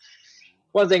team. But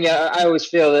one thing I always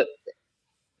feel that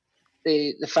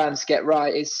the fans get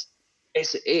right is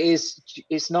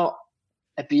it's not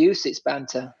abuse, it's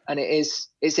banter, and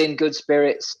it's in good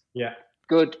spirits. Yeah,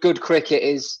 good cricket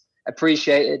is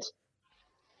appreciated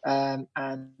and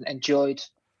enjoyed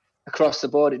across the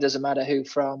board. It doesn't matter who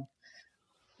from.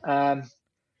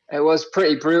 It was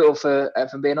pretty brutal for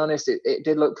if I'm being honest. It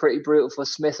did look pretty brutal for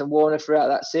Smith and Warner throughout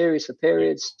that series for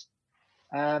periods.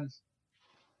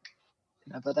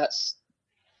 But that's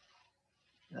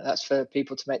for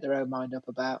people to make their own mind up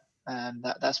about.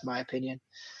 That's my opinion.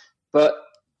 But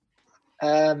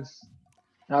I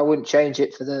wouldn't change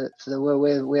it for the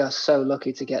world. We are so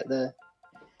lucky to get the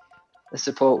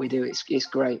support we do. It's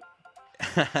great.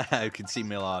 You can see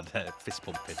Millard fist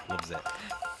pumping, loves it.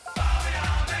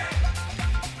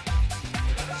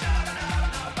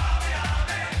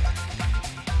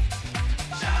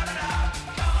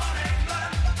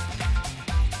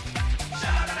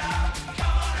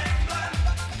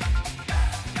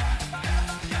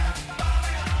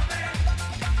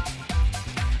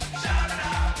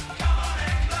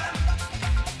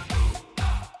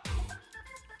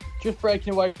 Just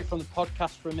breaking away from the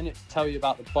podcast for a minute to tell you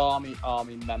about the Barmy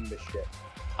Army membership.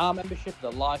 Our membership is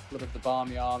the lifeblood of the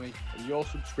Barmy Army, and your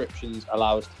subscriptions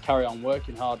allow us to carry on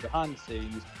working hard behind the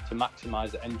scenes to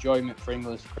maximise the enjoyment for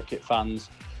England's cricket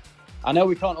fans. I know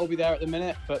we can't all be there at the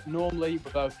minute, but normally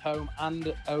we're both home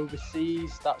and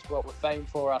overseas. That's what we're famed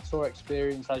for, our tour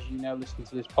experience, as you know, listening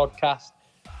to this podcast.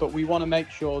 But we want to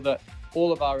make sure that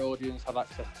all of our audience have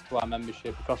access to our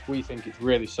membership because we think it's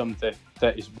really something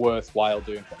that is worthwhile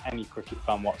doing for any cricket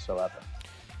fan whatsoever.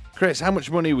 Chris, how much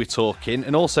money are we talking?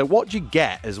 And also, what do you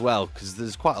get as well? Because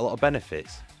there's quite a lot of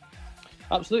benefits.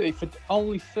 Absolutely. For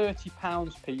only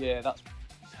 £30 per year, that's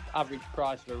average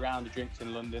price of a round of drinks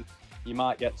in London. You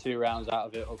might get 2 rounds out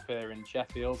of it up here in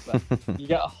Sheffield, but you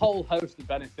get a whole host of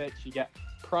benefits. You get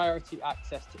priority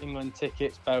access to England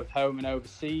tickets, both home and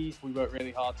overseas. We work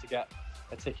really hard to get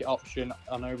a ticket option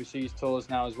on overseas tours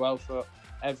now as well for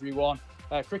everyone.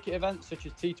 Cricket events such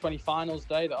as T20 Finals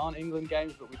Day that aren't England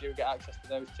games, but we do get access to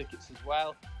those tickets as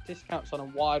well. Discounts on a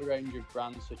wide range of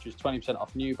brands such as 20%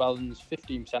 off New Balance,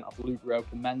 15% off Luke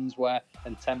Roper menswear,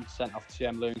 and 10% off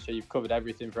TM Loon. So you've covered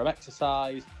everything from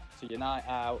exercise to your night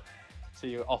out to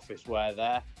your office wear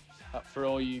there for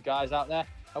all you guys out there.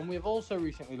 And we've also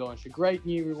recently launched a great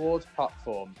new rewards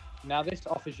platform. Now, this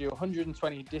offers you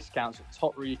 120 discounts at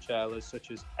top retailers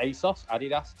such as ASOS,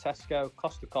 Adidas, Tesco,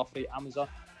 Costa Coffee, Amazon,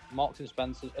 Marks &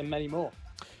 Spencer's, and many more.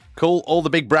 Cool. All the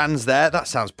big brands there. That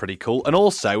sounds pretty cool. And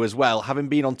also, as well, having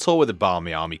been on tour with the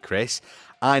Barmy Army, Chris,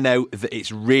 I know that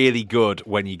it's really good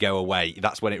when you go away.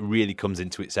 That's when it really comes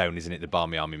into its own, isn't it, the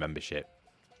Barmy Army membership?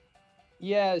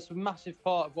 Yeah, it's a massive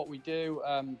part of what we do,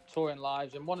 touring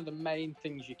lives. And one of the main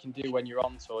things you can do when you're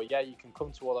on tour, you can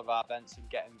come to all of our events and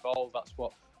get involved. That's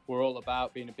what we're all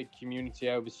about, being a big community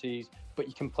overseas, but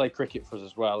you can play cricket for us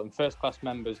as well. And first class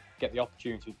members get the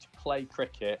opportunity to play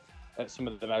cricket at some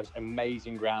of the most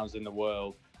amazing grounds in the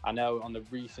world. I know on the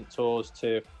recent tours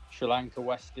to Sri Lanka,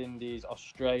 West Indies,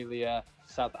 Australia,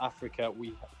 South Africa,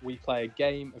 we play a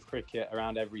game of cricket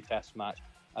around every test match.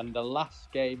 And the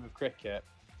last game of cricket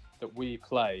that we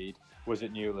played was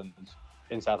at Newlands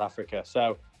in South Africa.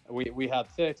 So we had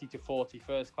 30 to 40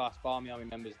 first-class Barmy Army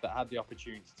members that had the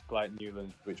opportunity to play at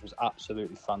Newlands, which was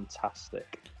absolutely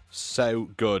fantastic. So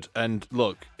good. And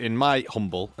look, in my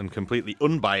humble and completely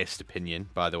unbiased opinion,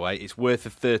 by the way, it's worth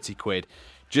 £30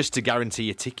 just to guarantee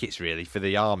your tickets, really, for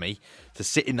the Army to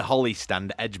sit in the Holly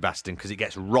stand at Edgbaston, because it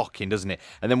gets rocking, doesn't it?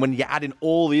 And then when you add in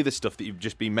all the other stuff that you've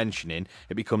just been mentioning,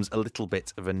 it becomes a little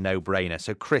bit of a no-brainer.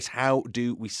 So, Chris, how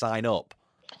do we sign up?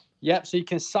 Yep, so you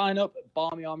can sign up at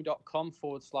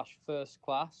barmyarmy.com/first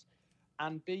class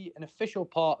and be an official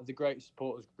part of the Great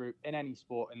Supporters Group in any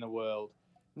sport in the world.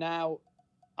 Now,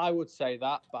 I would say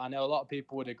that, but I know a lot of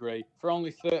people would agree. For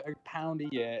only £30 a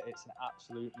year, it's an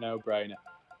absolute no-brainer.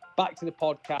 Back to the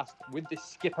podcast with the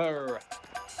skipper.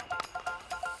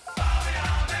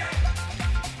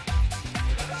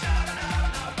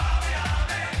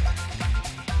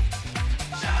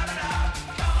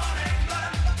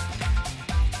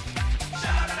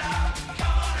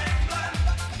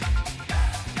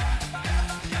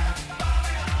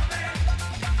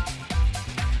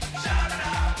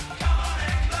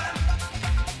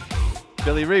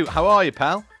 Billy Root, how are you,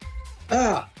 pal?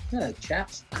 Hello,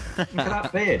 chaps. Look at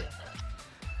that beard.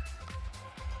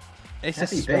 It's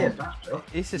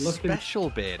a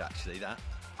special beard, actually, that.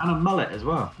 And a mullet as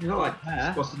well. You look like,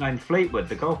 what's his name, Fleetwood,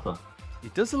 the golfer. He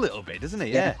does a little bit, doesn't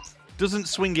he? Yeah. Doesn't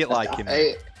swing it like him.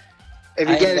 If you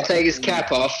get to take his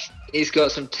cap off, he's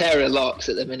got some terror locks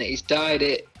at the minute. He's dyed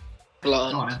it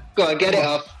blonde. Go on, get it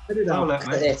off. Get it off. Look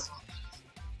at this.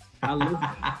 I love it.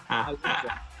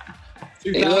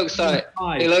 He looks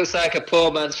like a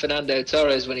poor man's Fernando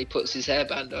Torres when he puts his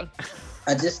hairband on.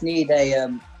 I just need a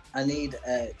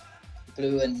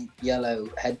blue and yellow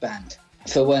headband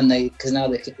for when because now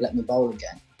they let me bowl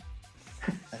again.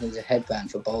 I need a headband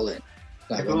for bowling.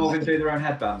 Like They've all been doing their own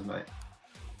headbands, mate.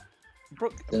 I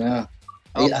don't know.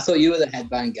 I thought you were the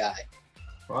headband guy.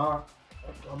 Well,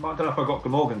 I don't know if I got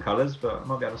Glamorgan colours, but I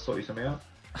might be able to sort you something out.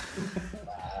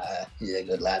 He's a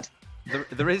good lad.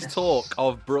 There is talk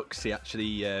of Brooksy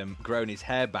actually growing his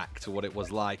hair back to what it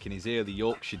was like in his early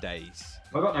Yorkshire days.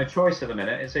 I've got no choice at the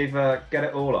minute. It's either get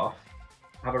it all off,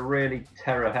 have a really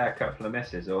terror haircut for the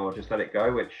missus, or just let it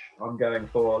go, which I'm going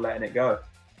for letting it go.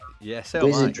 Yeah, so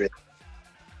Wizardry.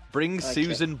 Bring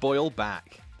Susan Boyle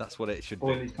back. That's what it should be.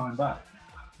 Boyley's coming back.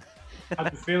 How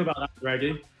do you feel about that,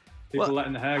 Greggy? People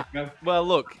letting the hair go. Well,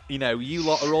 look, you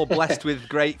lot are all blessed with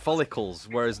great follicles,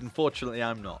 whereas unfortunately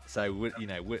I'm not. So we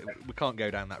can't go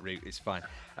down that route. It's fine.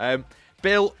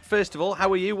 Bill, first of all,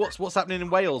 how are you? What's happening in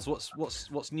Wales?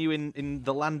 What's new in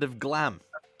the land of glam?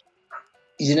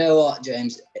 You know what,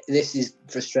 James? This is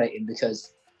frustrating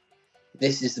because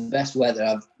this is the best weather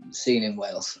I've seen in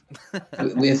Wales.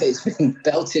 It's been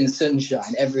belting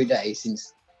sunshine every day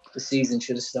since the season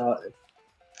should have started.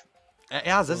 It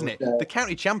has, hasn't it? The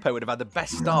County Champo would have had the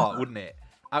best start, wouldn't it?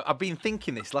 I've been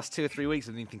thinking this last 2 or 3 weeks.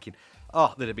 I've been thinking,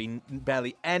 there'd have been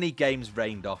barely any games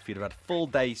rained off. You'd have had full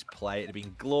days play. It'd have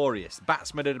been glorious.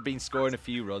 Batsmen would have been scoring a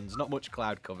few runs. Not much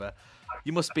cloud cover.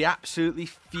 You must be absolutely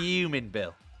fuming,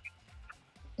 Bill.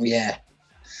 Yeah.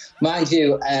 Mind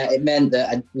you, it meant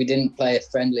that we didn't play a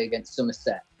friendly against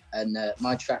Somerset. And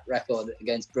my track record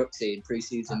against Brooksy in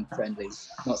pre-season friendlies,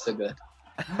 not so good.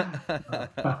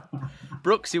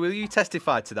 Brooksy, will you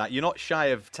testify to that? You're not shy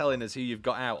of telling us who you've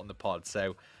got out on the pod.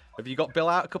 So, have you got Bill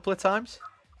out a couple of times?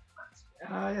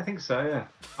 I think so. Yeah,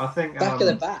 I think back of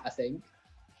the bat. I think.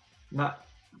 No,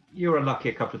 you were unlucky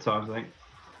a couple of times. I think.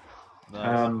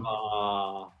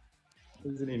 Nice.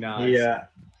 Isn't he nice? Yeah,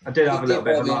 I did have a little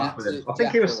bit of a laugh with him. I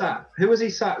think he was sat. Who was he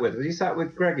sat with? Was he sat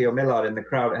with Greggy or Millard in the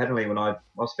crowd at Headingley when I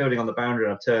was fielding on the boundary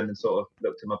and I turned and sort of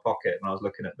looked in my pocket when I was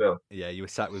looking at Bill? Yeah, you were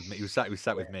sat with me. You were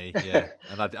sat with me. Yeah,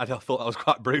 and I thought that was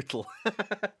quite brutal.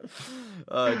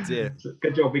 Oh dear.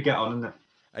 Good job we get on, isn't it?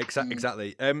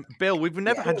 Exactly. Bill, we've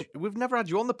never had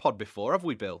you on the pod before, have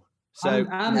we, Bill? So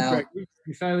Greg,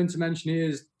 you're failing to mention he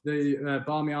is the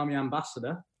Barmy Army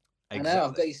ambassador. Exactly. I know.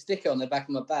 I've got your sticker on the back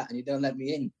of my bat, and you don't let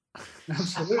me in.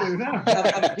 Absolutely no.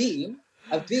 I've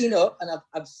been up and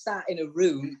I've sat in a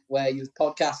room where you've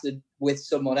podcasted with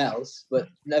someone else, but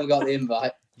never got the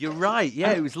invite. You're right.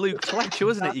 Yeah, it was Luke Fletcher,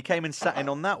 wasn't it? You came and sat in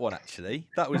on that one, actually.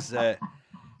 That was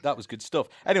good stuff.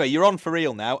 Anyway, you're on for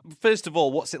real now. First of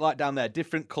all, what's it like down there?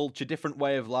 Different culture, different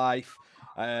way of life.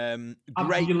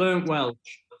 Great. You learnt Welsh.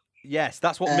 Yes,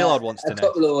 that's what Millard wants to know. A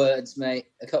couple of words, mate.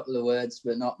 A couple of words,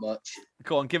 but not much.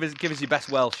 Go on, give us your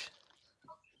best Welsh.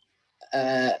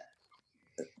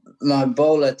 My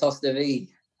bowler tossed a V.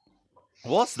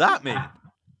 What's that mean?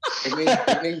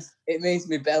 It means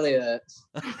my belly hurts.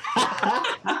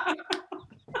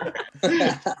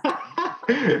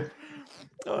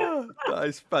 Oh, that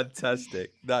is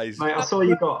fantastic. That is. Mate, I saw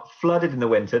you got flooded in the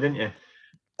winter, didn't you?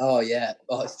 Oh yeah.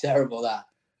 Oh, it's terrible that.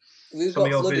 We've got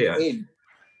flooded in.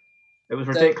 It was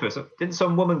ridiculous. Didn't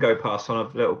some woman go past on a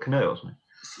little canoe or something?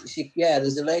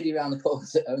 There's a lady around the pub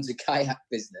that owns a kayak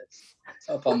business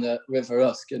up on the River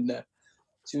Usk, and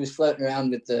she was floating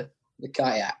around with the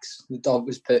kayaks. The dog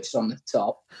was perched on the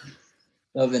top,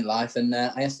 loving life, and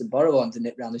I asked to borrow one to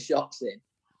nip round the shops in.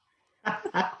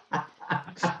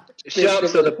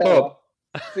 Shops or the pub?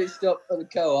 Pitched up for the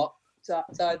co-op,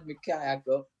 tied my kayak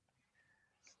up.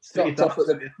 Stopped off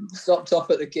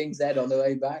at the King's Head on the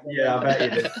way back. Yeah, I bet you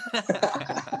did.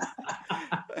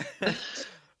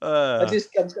 There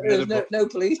was no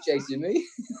police chasing me.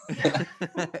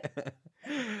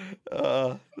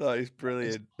 Oh, that is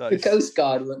brilliant. The Coast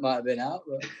Guard might have been out.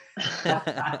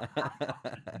 But...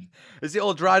 Is it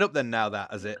all dried up then now,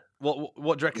 that, is it? What do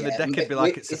you reckon the deck would be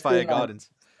like at Sophia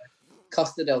Gardens?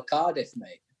 Costa del Cardiff,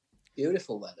 mate.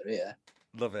 Beautiful weather here.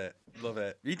 Love it.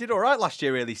 You did all right last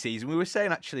year, early season. We were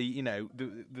saying, actually,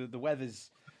 the weather's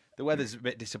a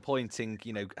bit disappointing,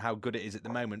 how good it is at the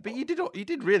moment. But you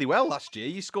did really well last year.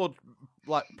 You scored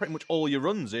like pretty much all your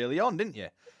runs early on, didn't you?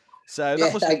 So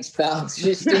thanks, pal.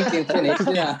 Just stinking finish,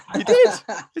 yeah. You did.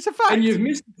 It's a fact. And you've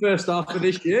missed the first half of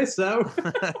this year, so.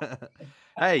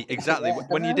 Hey, exactly.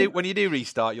 When you do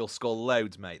restart, you'll score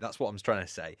loads, mate. That's what I'm trying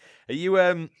to say. Are you?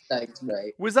 Thanks,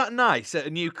 mate. Was that nice at a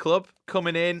new club,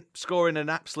 coming in, scoring an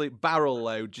absolute barrel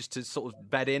load just to sort of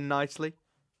bed in nicely?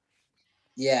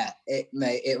 Yeah, it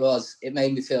was. It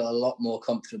made me feel a lot more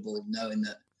comfortable knowing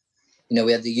that,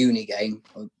 we had the uni game,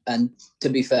 and to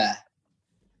be fair,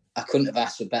 I couldn't have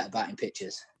asked for better batting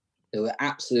pitches. There were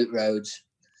absolute roads.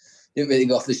 Didn't really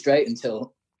go off the straight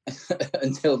until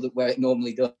where it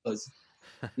normally does,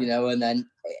 and then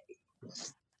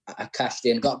I cashed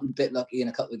in, got a bit lucky in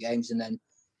a couple of games, and then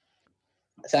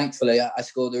thankfully I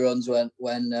scored the runs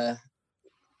when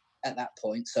at that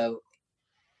point. So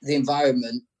the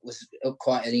environment was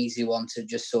quite an easy one to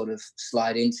just sort of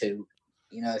slide into.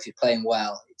 You know, if you're playing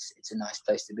well, it's a nice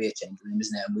place to be, a change room,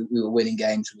 isn't it? And we were winning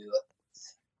games.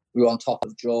 We were on top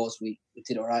of draws. We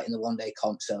did all right in the one-day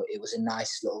comp, so it was a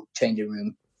nice little changing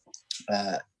room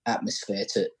atmosphere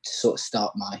to sort of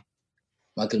start my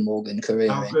Glamorgan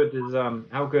career.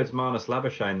 How good's Marnus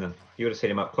Labuschagne then? You would have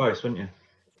seen him up close, wouldn't you?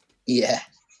 Yeah,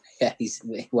 he's a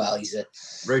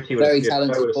Ruti very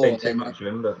talented forward. Too much of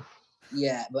him, but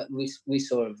yeah, but we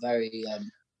saw a very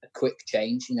a quick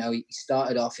change. You know, he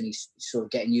started off and he's sort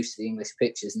of getting used to the English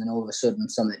pitches, and then all of a sudden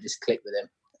something just clicked with him,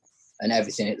 and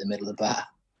everything hit the middle of the bat.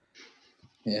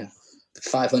 Yeah,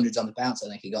 500s on the bounce, I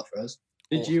think he got for us.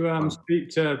 Did you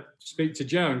speak to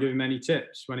Joe and give him any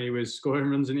tips when he was scoring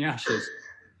runs in the Ashes?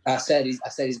 I said he's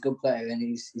a good player and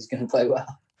he's going to play well.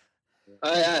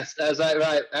 I asked. I was like,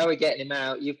 right, how are we getting him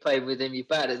out? You've played with him. You've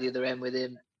batted at the other end with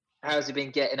him. How's he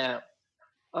been getting out?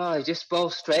 Oh, he just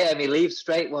bowls straight at me. Leaves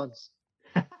straight ones.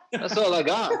 That's all I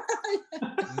got.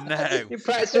 No. You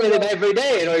practice with him every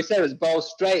day, and all he said was bowl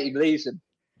straight. He leaves him.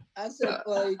 I said,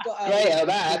 well, he got out. Great at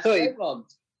that. I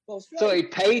thought he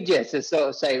paid you to sort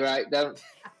of say, right, don't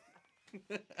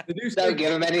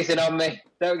give him anything on me.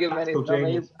 Don't give him anything on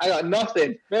me. I got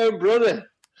nothing. My own brother.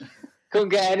 Couldn't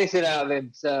get anything out of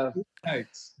him. So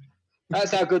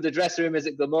that's how good the dressing room is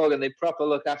at Glamorgan. They proper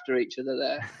look after each other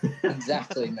there.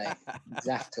 Exactly, mate.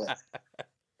 Exactly.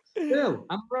 Bill,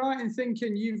 I'm right in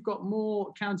thinking you've got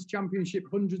more county championship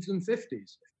 100s than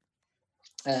 50s?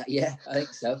 Yeah, I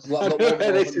think so. I know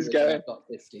where this is going. I've got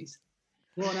 50s.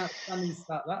 What an outstanding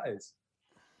stat that is.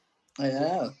 I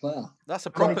know. Well, that's a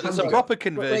proper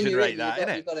conversion rate, isn't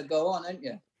it? You've got to go on, haven't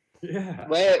you? Yeah.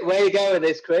 Where you going with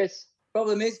this, Chris?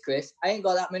 Problem is, Chris, I ain't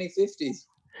got that many 50s.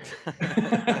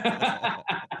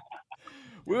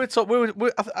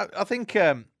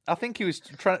 I think he was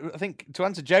trying. I think to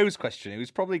answer Joe's question, he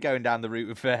was probably going down the route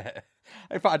of.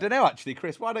 In fact, I don't know actually,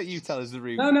 Chris. Why don't you tell us the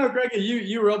route? No, Gregor,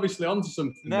 you were obviously onto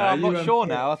something. No, there. I'm not sure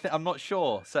now. I'm not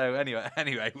sure. So anyway,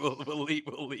 we'll leave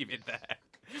it there.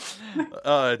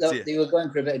 Oh dear. You were going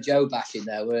for a bit of Joe bashing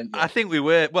there, weren't you? I think we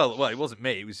were. Well, it wasn't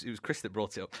me. It was Chris that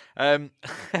brought it up.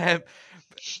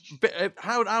 But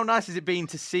how nice has it been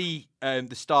to see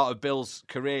the start of Bill's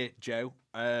career, Joe?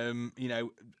 You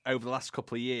know, over the last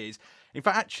couple of years. In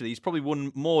fact, actually, he's probably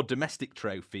won more domestic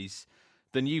trophies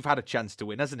than you've had a chance to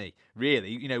win, hasn't he?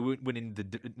 Really, you know, winning the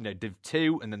Div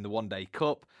 2 and then the One Day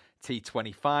Cup,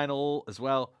 T20 final as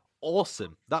well.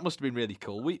 Awesome. That must have been really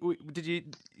cool. Did you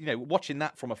watching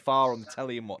that from afar on the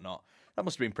telly and whatnot? That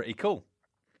must have been pretty cool.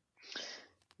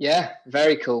 Yeah,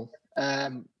 very cool.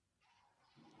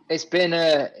 It's been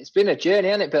a journey,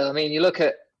 hasn't it, Bill? I mean, you look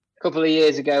at a couple of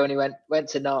years ago when he went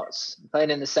to Notts, playing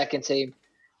in the second team,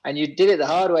 and you did it the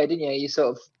hard way, didn't you? You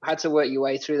sort of had to work your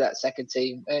way through that second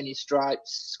team, earn your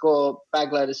stripes, score a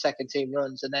bag load of second team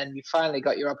runs, and then you finally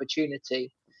got your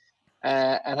opportunity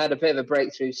and had a bit of a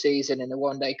breakthrough season in the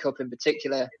One Day Cup in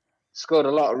particular. Scored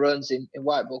a lot of runs in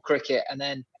white ball cricket, and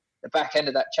then the back end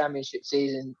of that championship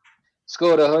season,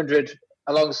 scored 100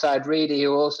 alongside Reedy,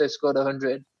 who also scored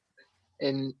 100.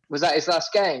 Was that his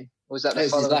last game? Or was that the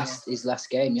following year? His last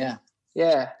game? Yeah.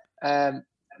 Yeah,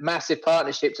 massive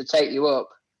partnership to take you up.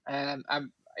 I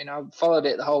followed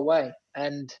it the whole way,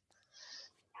 and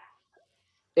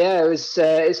yeah,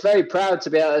 it's very proud to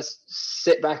be able to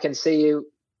sit back and see you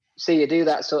do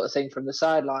that sort of thing from the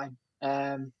sideline.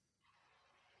 It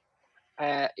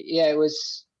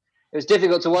was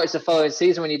difficult to watch the following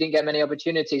season when you didn't get many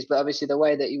opportunities, but obviously the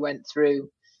way that you went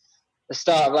through the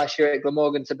start of last year at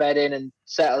Glamorgan to bed in and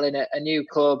settle in a new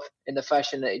club in the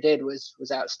fashion that he did was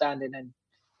outstanding, and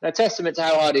a testament to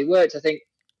how hard he worked. I think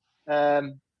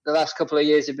the last couple of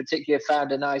years in particular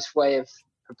found a nice way of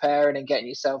preparing and getting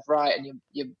yourself right, and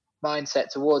your mindset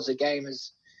towards the game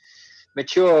has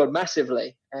matured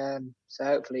massively. So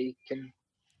hopefully you can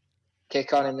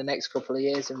kick on in the next couple of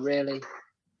years and really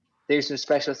do some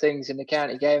special things in the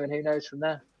county game, and who knows from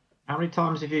there. How many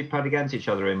times have you played against each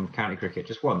other in county cricket?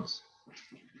 Just once.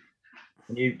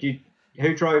 And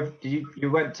who drove? You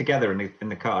went together in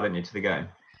the car, didn't you, to the game?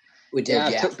 We did. Yeah.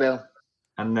 I took Bill.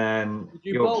 And then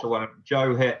Yorkshire won.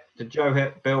 Did Joe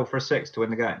hit Bill for a 6 to win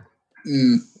the game?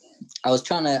 I was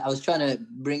trying to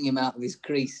bring him out of his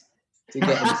crease to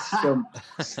get him stumped,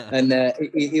 and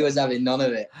he was having none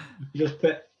of it.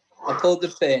 I pulled the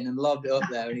pin and lobbed it up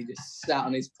there, and he just sat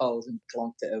on his poles and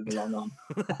clonked it over long on.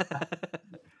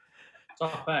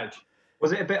 Top edge.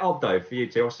 Was it a bit odd though for you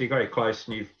two? Obviously, you're very close,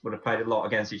 and you would have played a lot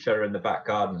against each other in the back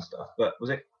garden and stuff. But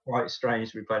was it quite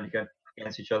strange to be playing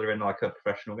against each other in like a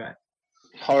professional game?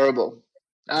 Horrible.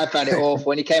 I found it awful.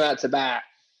 When he came out to bat,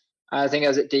 I think I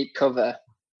was at deep cover.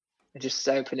 I just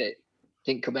opened it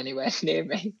didn't come anywhere near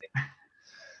me.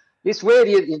 It's weird.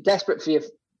 You're desperate for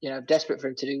desperate for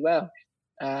him to do well,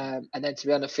 and then to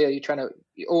be on the field,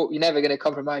 you're never going to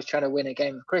compromise trying to win a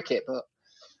game of cricket. But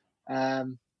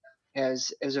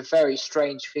it was a very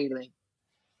strange feeling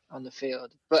on the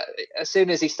field. But as soon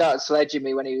as he started sledging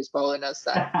me when he was bowling us,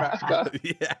 I'll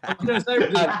be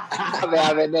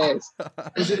having this.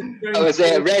 I was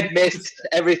there, red mist,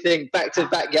 everything, back to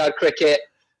backyard cricket.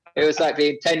 It was like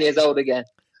being 10 years old again.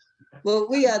 Well,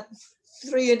 we had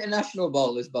 3 international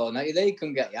bowlers bowling at you. They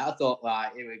couldn't get you. I thought, right,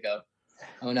 here we go.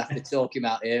 I'm gonna have to talk him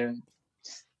out here. And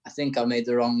I think I made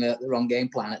the wrong game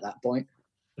plan at that point.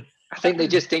 I think they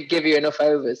just didn't give you enough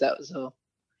overs. That was all.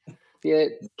 Yeah,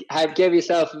 give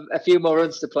yourself a few more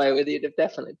runs to play with. I'd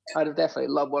have definitely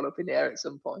lobbed one up in the air at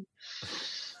some point.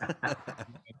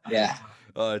 Yeah.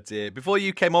 Oh dear. Before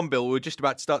you came on, Bill, we were just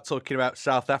about to start talking about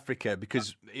South Africa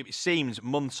because it seems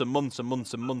months and months and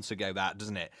months and months ago that,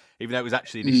 doesn't it? Even though it was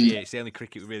actually this year, it's the only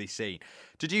cricket we've really seen.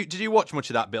 Did you watch much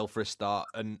of that, Bill, for a start?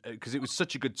 And because it was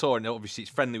such a good tour, and obviously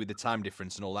it's friendly with the time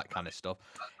difference and all that kind of stuff.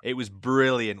 It was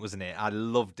brilliant, wasn't it? I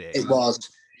loved it. It was.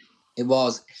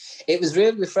 It was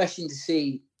really refreshing to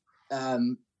see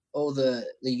all the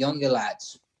younger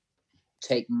lads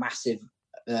take massive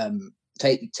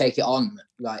take it on,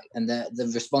 like, and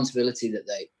the responsibility that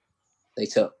they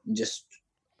took, and just,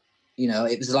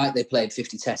 it was like they played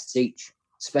 50 tests each,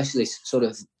 especially sort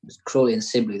of Crawley and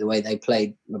Sibley, the way they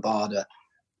played Rabada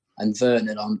and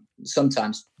Vernon on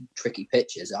sometimes tricky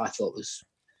pitches. I thought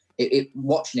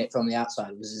watching it from the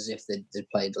outside was as if they'd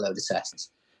played a load of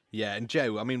tests. Yeah, and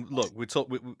Joe, I mean, look,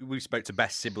 we spoke to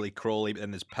Best, Sibley, Crawley, but then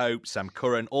there's Pope, Sam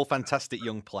Curran, all fantastic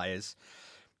young players,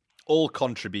 all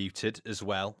contributed as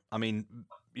well. I mean,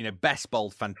 Best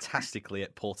bowled fantastically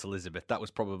at Port Elizabeth. That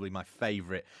was probably my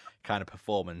favourite kind of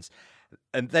performance.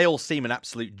 And they all seem an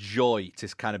absolute joy to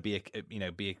kind of be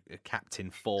a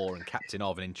captain for and captain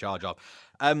of and in charge of.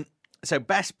 So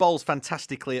Best bowls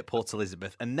fantastically at Port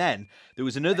Elizabeth. And then there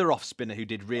was another off-spinner who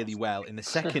did really well in the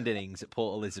second innings at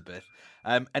Port Elizabeth.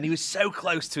 And he was so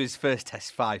close to his first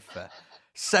Test fifer.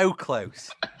 So close.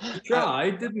 He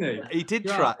tried, didn't he? He did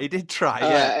try. He did try,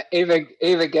 yeah.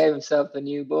 Even gave himself a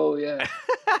new ball, yeah.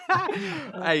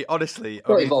 Hey, honestly. It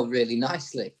evolved really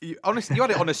nicely. You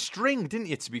had it on a string, didn't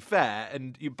you, to be fair?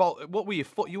 And what were you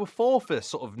for? You were 4 for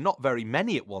sort of not very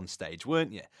many at one stage,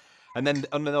 weren't you? And then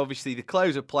obviously the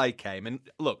close of play came, and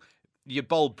look, you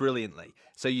bowled brilliantly,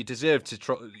 so you deserved to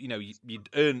try. You'd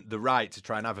earned the right to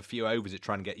try and have a few overs at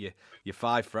trying to get your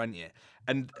 5 for, hadn't you?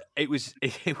 And it was,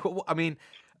 I mean,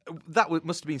 that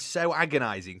must have been so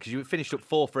agonising because you finished up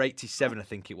 4 for 87, I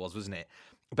think it was, wasn't it?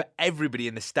 But everybody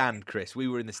in the stand, Chris, we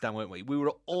were in the stand, weren't we? We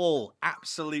were all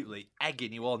absolutely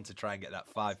egging you on to try and get that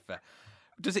 5 for.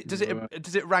 Does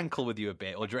it rankle with you a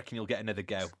bit, or do you reckon you'll get another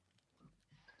go?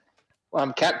 Well,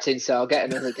 I'm captain, so I'll get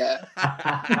another go.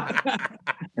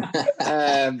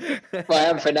 Well, I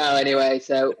am for now anyway.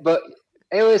 So, but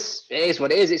it is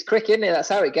what it is. It's cricket, isn't it? That's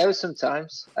how it goes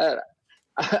sometimes.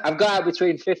 I've got out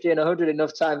between 50 and 100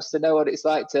 enough times to know what it's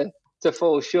like to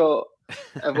fall short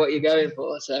of what you're going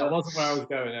for. So that wasn't where I was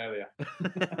going earlier.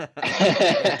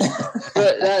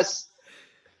 But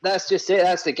that's just it.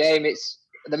 That's the game. It's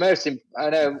the most. I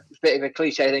know it's a bit of a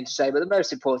cliche thing to say, but the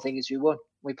most important thing is we won.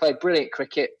 We played brilliant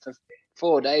cricket for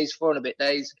 4 and a bit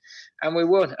days, and we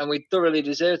won, and we thoroughly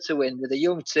deserved to win with a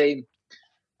young team.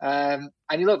 And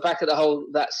you look back at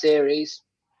that series,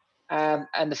 and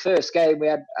the first game we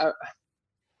had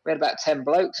about 10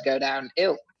 blokes go down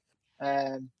ill. We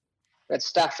had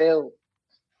staff ill.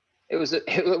 It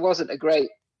wasn't a great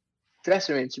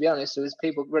dressing room, to be honest. There was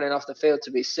people running off the field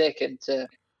to be sick and to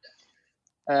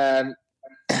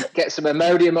get some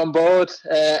Imodium on board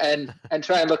and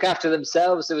try and look after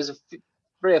themselves. There was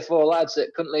 3 or 4 lads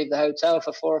that couldn't leave the hotel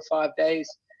for 4 or 5 days,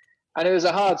 and it was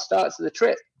a hard start to the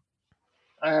trip.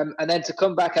 And then to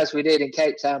come back as we did in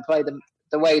Cape Town, play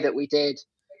the way that we did,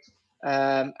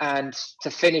 and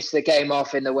to finish the game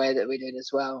off in the way that we did as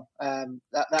well.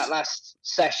 That last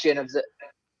session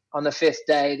on the 5th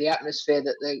day, the atmosphere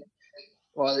that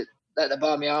the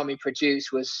Barmy Army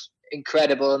produced was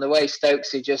incredible, and the way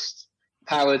Stokesy just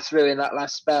powered through in that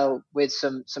last spell with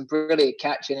some brilliant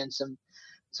catching and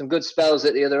some good spells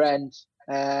at the other end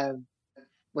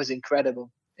was incredible.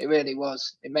 It really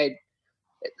was. It made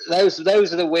those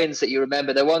are the wins that you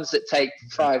remember, the ones that take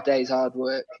 5 days hard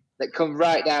work, that come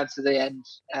right down to the end.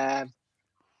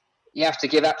 You have to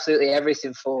give absolutely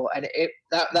everything for, and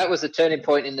that was the turning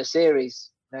point in the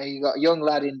series. You got a young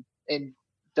lad in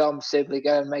Dom Sibley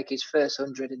go and make his first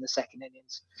 100 in the second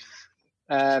innings.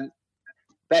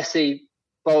 Bessie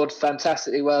bowled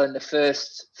fantastically well in the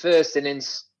first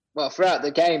innings, throughout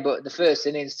the game, but the first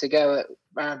innings to go at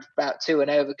around about 2 and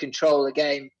over, control the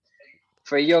game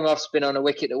for a young off-spin on a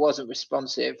wicket that wasn't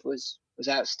responsive was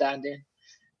outstanding.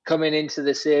 Coming into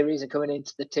the series and coming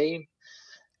into the team,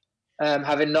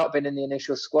 having not been in the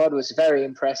initial squad, was very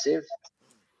impressive.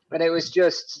 And it was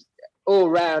just all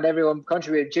round, everyone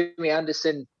contributed. Jimmy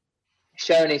Anderson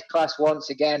showing his class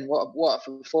once again. What a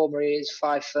performer he is,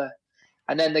 Pfeiffer.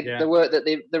 And then the work that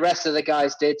the rest of the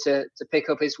guys did to pick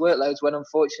up his workloads when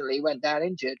unfortunately he went down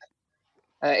injured.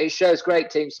 It shows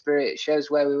great team spirit. It shows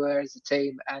where we were as a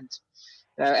team. And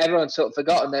everyone's sort of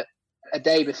forgotten that a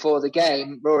day before the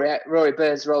game, Rory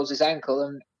Burns rolls his ankle,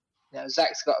 and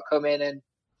Zach's got to come in, and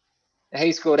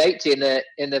he scored 80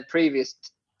 in the previous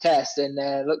test, and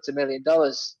looked $1 million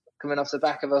coming off the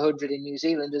back of 100 in New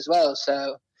Zealand as well.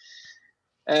 So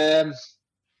there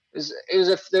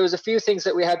was a few things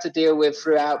that we had to deal with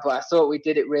throughout, but I thought we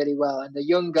did it really well, and the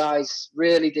young guys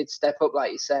really did step up,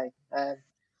 like you say.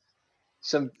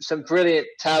 Some brilliant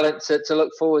talent to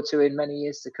look forward to in many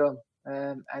years to come.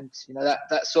 And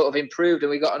that sort of improved,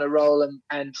 and we got on a roll,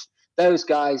 and those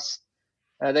guys,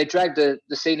 they dragged the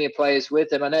senior players with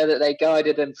them. I know that they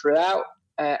guided them throughout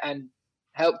and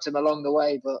helped them along the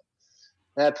way, but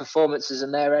their performances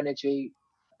and their energy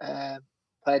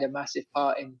played a massive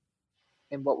part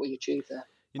in what we achieved there.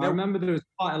 I remember there was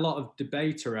quite a lot of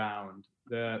debate around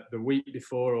the week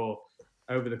before or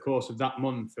over the course of that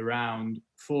month around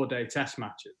 4-day test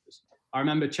matches. I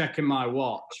remember checking my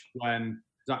watch when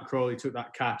Zach Crawley took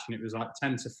that catch, and it was like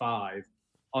 10-5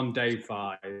 on day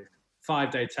 5,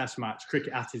 5-day test match,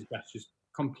 cricket at its best, just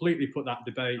completely put that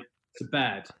debate to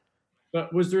bed.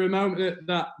 But was there a moment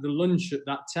that the lunch at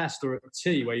that test or at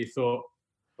tea where you thought,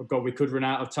 oh God, we could run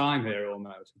out of time here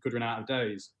almost, we could run out of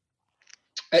days?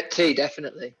 At tea,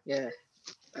 definitely, yeah.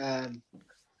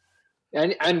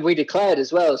 And we declared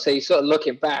as well, so you're sort of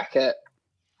looking back at,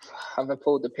 have I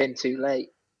pulled the pin too late?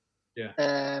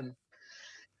 Yeah.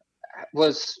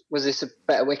 Was this a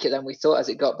better wicket than we thought as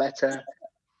it got better?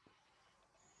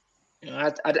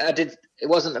 I did. It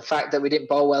wasn't the fact that we didn't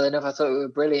bowl well enough. I thought we were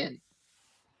brilliant.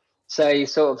 So you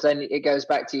sort of, then it goes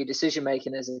back to your decision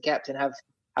making as a captain. Have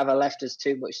I left us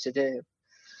too much to do?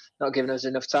 Not giving us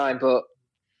enough time, but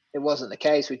it wasn't the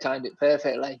case. We timed it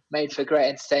perfectly. Made for great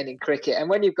entertaining cricket. And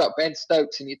when you've got Ben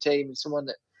Stokes in your team and someone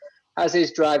that has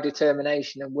his drive,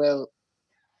 determination, and will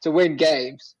to win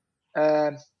games,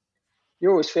 you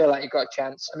always feel like you've got a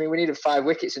chance. I mean, we needed 5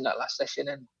 wickets in that last session,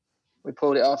 and we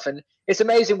pulled it off. And it's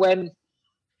amazing when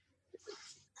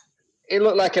it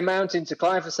looked like a mountain to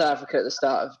climb for South Africa at the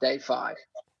start of day 5.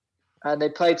 And they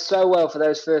played so well for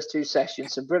those first 2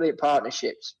 sessions, some brilliant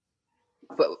partnerships.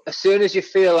 But as soon as you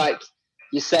feel like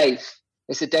you're safe,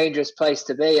 it's a dangerous place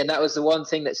to be. And that was the one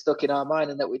thing that stuck in our mind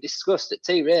and that we discussed at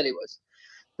tea, really, was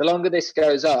the longer this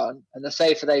goes on and the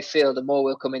safer they feel, the more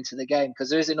we'll come into the game, because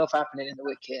there is enough happening in the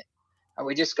wicket. And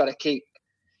we just got to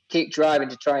keep driving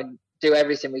to try and do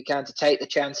everything we can to take the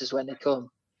chances when they come.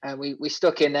 And we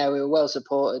stuck in there. We were well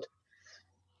supported.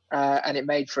 And it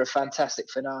made for a fantastic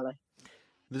finale.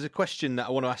 There's a question that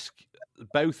I want to ask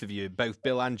both of you, both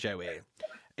Bill and Joe here.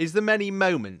 Is there many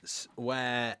moments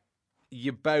where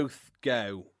you both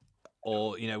go,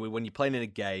 or, when you're playing in a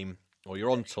game or you're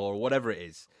on tour or whatever it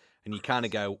is, and you kind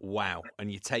of go, wow,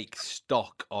 and you take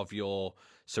stock of your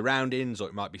surroundings, or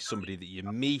it might be somebody that you're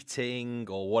meeting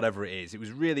or whatever it is? It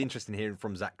was really interesting hearing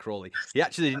from Zach Crawley. He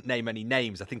actually didn't name any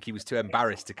names. I think he was too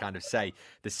embarrassed to kind of say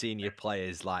the senior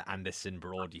players like Anderson,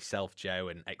 Broad, yourself, Joe,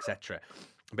 and etc.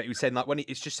 But he was saying, like, when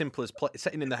it's just simple as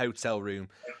sitting in the hotel room,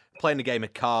 playing a game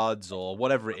of cards or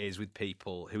whatever it is with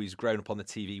people who he's grown up on the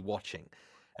TV watching,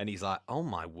 and he's like, oh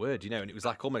my word, and it was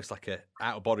like almost like a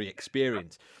out of body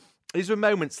experience. Is there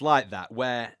moments like that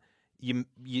where you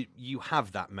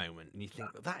have that moment and you think,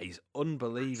 that is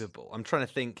unbelievable? I'm trying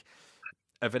to think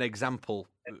of an example,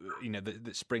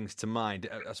 that springs to mind.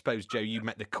 I suppose, Joe, you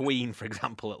met the Queen, for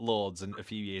example, at Lords a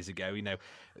few years ago.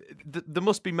 There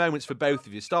must be moments for both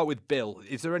of you. Start with Bill.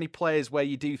 Is there any players where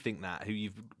you do think that,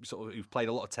 who've played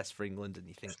a lot of tests for England, and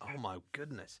you think, oh my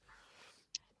goodness?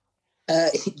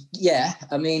 Yeah,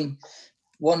 I mean,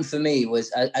 one for me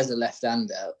was as a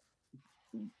left-hander.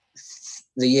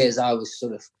 The years I was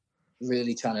sort of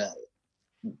really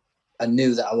I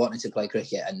knew that I wanted to play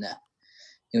cricket, and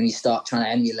when you start trying to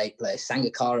emulate players,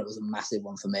 Sangakkara was a massive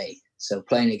one for me. So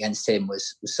playing against him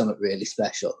was something really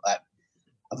special. I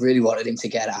really wanted him to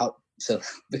get out, so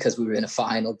because we were in a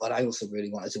final, but I also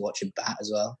really wanted to watch him bat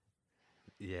as well.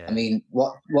 Yeah. I mean,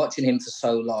 watching him for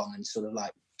so long and sort of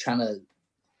like trying to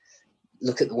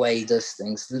look at the way he does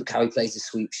things, look how he plays the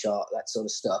sweep shot, that sort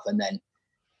of stuff, and then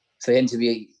for him to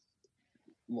be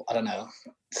I don't know,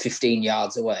 15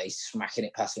 yards away, smacking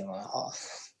it past me. I'm like,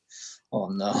 oh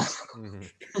no.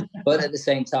 Mm-hmm. But at the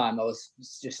same time, I was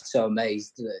just so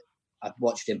amazed that I'd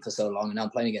watched him for so long and now I'm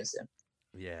playing against him.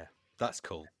 Yeah, that's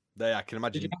cool. I can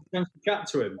imagine. Did you have a chance to chat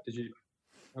to him? Did you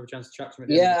have a chance to chat to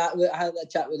him? Yeah, I had a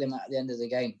chat with him at the end of the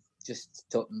game, just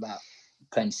talking about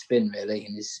playing spin, really.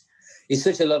 And he's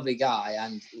such a lovely guy,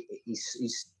 and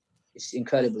he's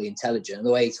incredibly intelligent. And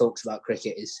the way he talks about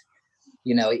cricket is,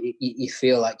 you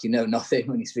feel like you know nothing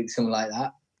when you speak to someone like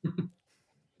that.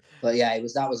 But yeah,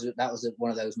 that was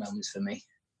one of those moments for me.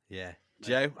 Yeah.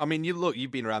 Joe, I mean,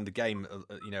 you've been around the game,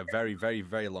 very, very,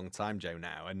 very long time, Joe,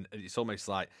 now, and it's almost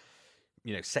like,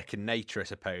 second nature, I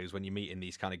suppose, when you're meeting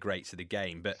these kind of greats of the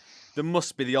game. But there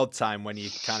must be the odd time when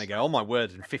you kind of go, oh my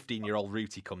word, and 15-year-old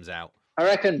Rooty comes out. I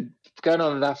reckon going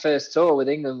on that first tour with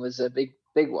England was a big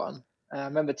one. I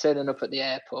remember turning up at the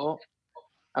airport,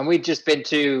 and we'd just been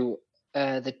to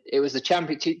it was the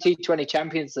T20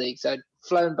 Champions League. So I'd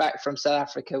flown back from South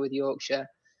Africa with Yorkshire,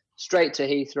 straight to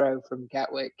Heathrow from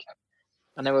Gatwick,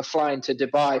 and then we're flying to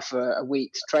Dubai for a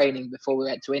week's training before we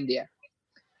went to India.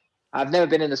 I've never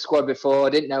been in the squad before. I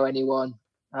didn't know anyone.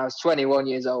 I was 21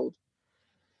 years old.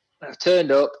 I've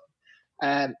turned up,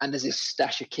 and there's this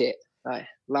stash of kit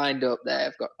lined up there.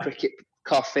 I've got cricket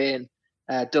coffin,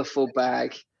 duffel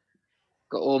bag,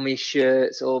 got all my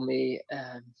shirts, all my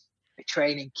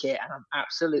training kit, and I'm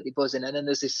absolutely buzzing. And then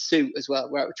there's this suit as well.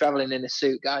 We're traveling in a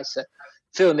suit, guys. So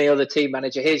Phil Neal, the team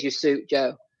manager, here's your suit,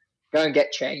 Joe. Go and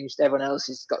get changed. Everyone else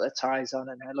has got their ties on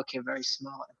and they're looking very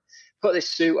smart. Put this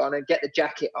suit on and get the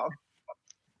jacket on.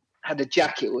 And the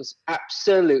jacket was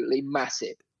absolutely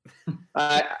massive.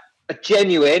 A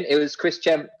genuine, it was Chris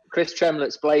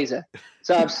Tremlett's blazer.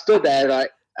 So I'm stood there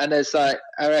and there's I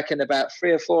reckon about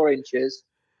 3 or 4 inches.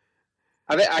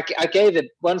 I gave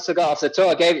it, once I got off the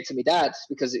tour, I gave it to my dad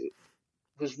because it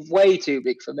was way too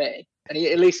big for me. And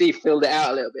at least he filled it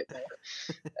out a little bit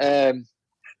more.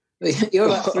 You're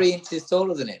about 3 inches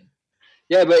taller than him.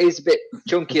 Yeah, but he's a bit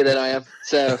chunkier than I am.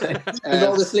 So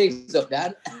roll the sleeves up,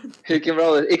 Dad. Who can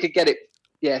roll it? He could get it,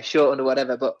 shortened or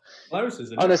whatever. But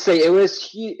honestly, it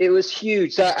was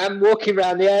huge. So I'm walking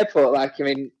around the airport like I'm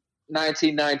in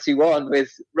 1991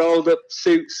 with rolled up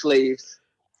suit sleeves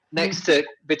next to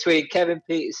between Kevin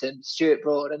Peterson, Stuart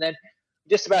Broad, and then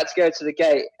just about to go to the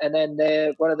gate. And then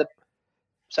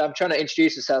so I'm trying to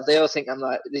introduce myself. They all think I'm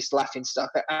like this laughing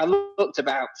stock. I looked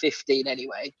about 15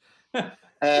 anyway.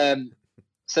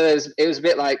 So it was a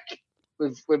bit like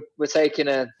we're taking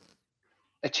a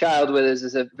child with us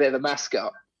as a bit of a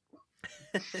mascot.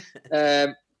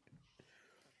 I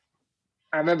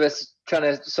remember trying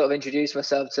to sort of introduce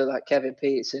myself to like Kevin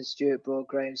Peterson, Stuart Broad,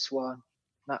 Graham Swan,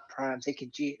 Matt Prime,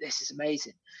 thinking, gee, this is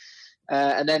amazing.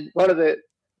 And then one of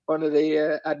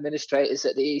the administrators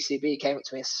at the ECB came up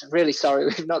to me and said, really sorry,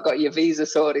 we've not got your visa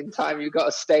sorted in time. You've got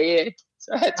to stay here.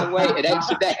 So I had to wait an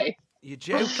extra day. You're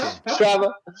joking.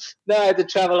 I had to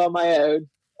travel on my own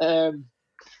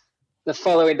the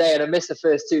following day, and I missed the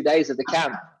first 2 days of the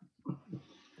camp.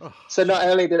 So not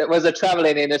only was I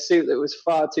traveling in a suit that was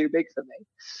far too big for me,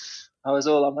 I was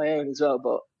all on my own as well.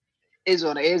 But it is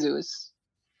what it is.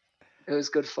 It was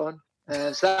good fun.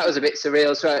 So that was a bit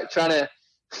surreal. So trying to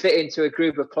fit into a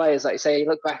group of players, like you say, you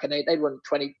look back and they'd won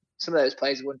 20. Some of those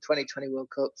players had won 2020 World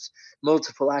Cups,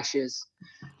 multiple Ashes.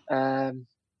 And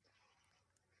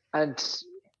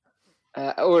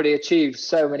already achieved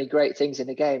so many great things in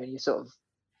the game, and you're sort of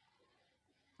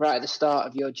right at the start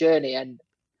of your journey, and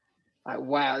like,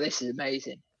 wow, this is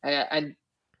amazing. And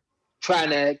trying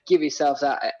to give yourself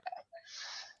that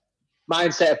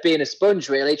mindset of being a sponge,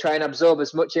 really, try and absorb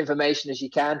as much information as you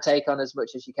can, take on as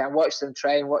much as you can, watch them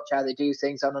train, watch how they do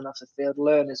things on and off the field,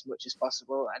 learn as much as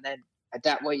possible, and then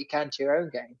adapt what you can to your own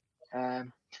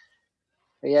game.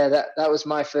 But yeah, that was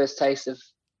my first taste of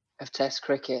Test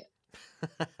cricket.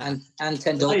 And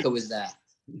Tendulkar was there.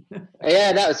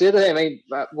 Yeah, that was the other thing. I mean,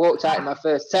 I walked out in my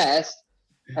first Test.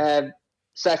 Sachin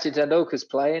Tendulkar's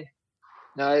playing.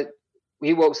 No,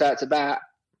 he walks out to bat,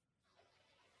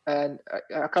 and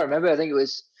I can't remember. I think it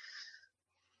was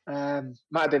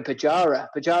might have been Pujara.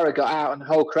 Pujara got out, and the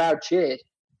whole crowd cheered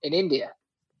in India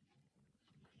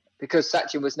because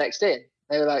Sachin was next in.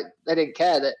 They were like, they didn't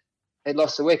care that they'd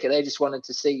lost the wicket. They just wanted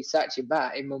to see Sachin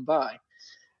bat in Mumbai.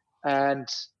 And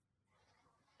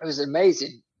it was an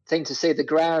amazing thing to see. The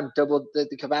ground doubled, the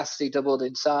capacity doubled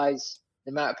in size.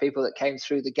 The amount of people that came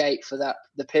through the gate for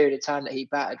the period of time that he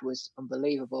batted was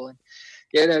unbelievable. And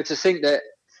to think that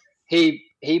he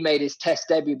made his Test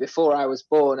debut before I was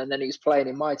born, and then he was playing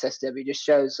in my Test debut, just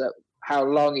shows how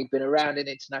long he'd been around in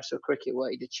international cricket, what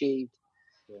he'd achieved.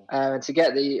 And to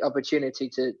get the opportunity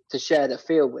to share the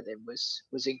field with him was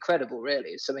incredible.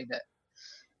 Really, it's something that,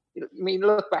 I mean,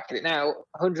 look back at it now.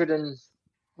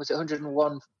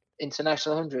 101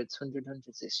 international hundreds.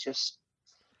 It's just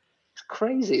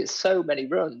crazy. It's so many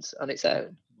runs on its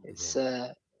own. It's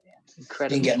incredible.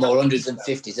 Didn't get more hundreds than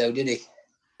 50s, though, did he?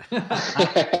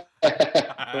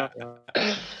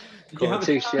 Did you have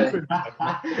Touche. Have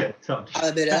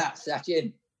a bit of that,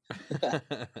 Sachin.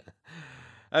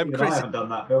 Chris, I haven't done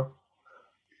that, Bill.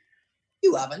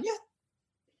 You haven't, you?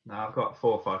 No, I've got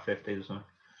 4 or 5 50s. So.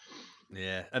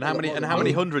 yeah, and how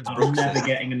many hundreds, I'm Brooks? never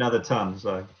getting another ton,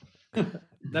 so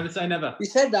Never say never. You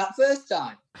said that first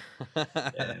time.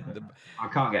 I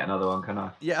can't get another one, can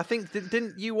I? Yeah, I think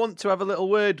didn't you want to have a little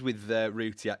word with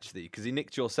Rooty actually, because he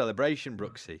nicked your celebration,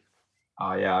 Brooksy?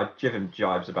 Oh yeah, I give him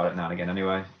jibes about it now and again.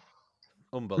 Anyway,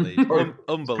 unbelievable, Probably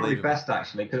unbelievable. best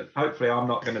actually, because hopefully I'm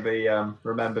not going to be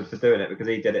remembered for doing it because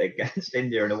he did it against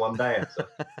India in a one day. So.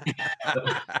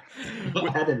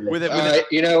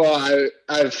 You know what?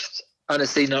 I've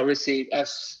honestly not received. I've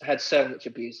had so much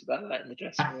abuse about that in the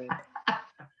dressing room.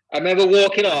 I remember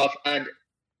walking off, and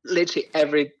literally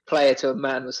every player to a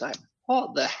man was like,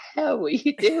 "What the hell were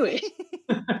you doing?"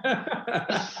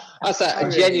 I was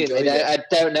like, genuinely, I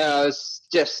don't know. I was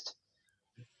just.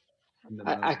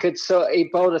 I could he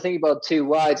bowled. I think he bowled 2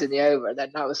 wides in the over, and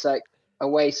then that was like a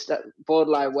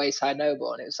borderline waist high no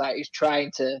ball, and it was like he's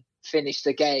trying to finish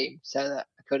the game so that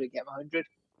I couldn't get my 100.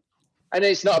 And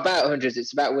it's not about hundreds;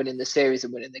 it's about winning the series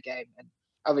and winning the game. And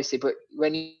obviously, but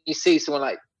when you see someone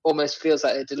like almost feels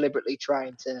like they're deliberately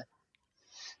trying to,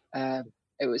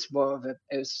 it was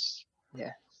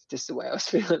just the way I was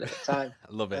feeling at the time.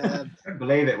 I love it. I don't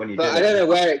believe it when you. But I don't know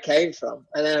where it came from.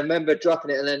 And then I remember dropping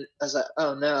it, and then I was like,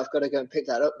 "Oh no, I've got to go and pick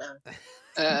that up now."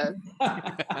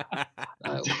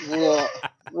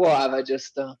 What have I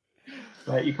just done?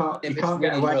 Like, you can't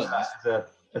get away with that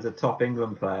as a top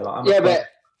England player. Like, but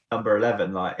number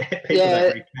 11. Like people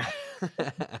don't really care.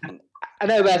 I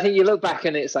know, but I think you look back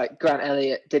and it's like Grant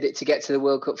Elliott did it to get to the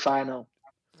World Cup final,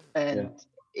 and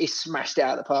he smashed it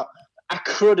out of the park. I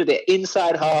crudded it,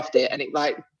 inside halved it, and it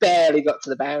like barely got to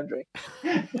the boundary.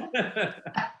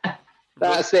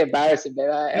 That's the embarrassing bit.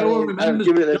 No one remembers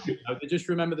they just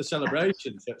remember the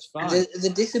celebration, so it's fine.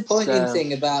 The disappointing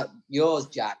thing about yours,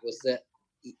 Jack, was that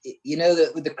you know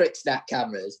that with the Crickstat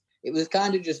cameras, it was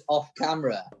kind of just off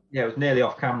camera. Yeah, it was nearly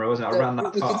off camera, wasn't it? I ran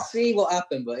that we far. could see what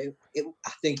happened, but I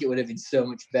think it would have been so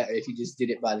much better if you just did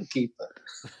it by the keeper.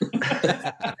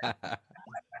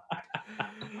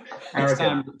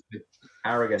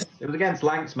 Arrogant. It was against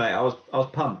Lancs, mate. I was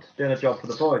pumped, doing a job for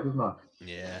the boys, wasn't I?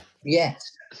 Yeah. Yes.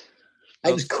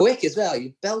 It was quick as well.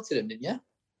 You belted him, didn't you?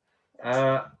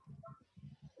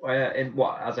 In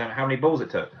what? As in how many balls it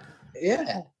took?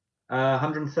 Yeah.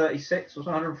 136 or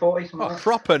 140, something like that.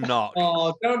 Proper knock.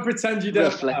 Oh, don't pretend you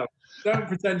don't know. Don't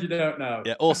pretend you don't know.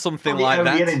 Yeah, or something The like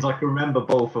only that. innings I can remember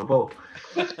ball for ball.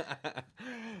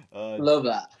 Love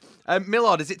that.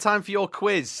 Millard, is it time for your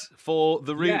quiz for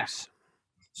the Roots? Yeah.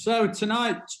 So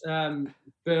tonight,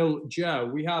 Bill, Joe,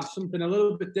 we have something a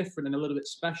little bit different and a little bit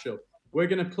special. We're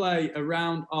going to play a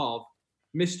round of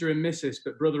Mr. and Mrs.,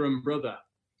 but brother and brother.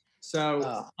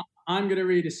 So I'm going to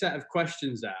read a set of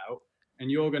questions out, and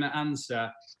you're going to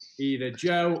answer either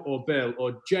Joe or Bill,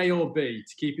 or J or B,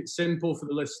 to keep it simple for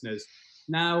the listeners.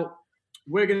 Now,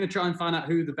 we're going to try and find out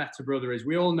who the better brother is.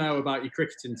 We all know about your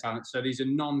cricketing talent, so these are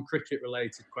non-cricket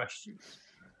related questions.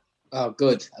 Oh,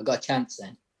 good. I've got a chance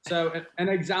then. So an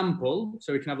example,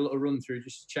 so we can have a little run through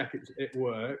just to check it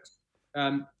works.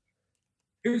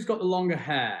 Who's got the longer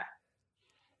hair?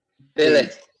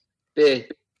 Billy.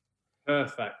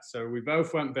 Perfect. So we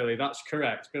both went Billy. That's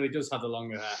correct. Billy does have the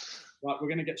longer hair. Right, we're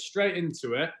going to get straight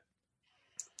into it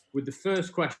with the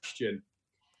first question.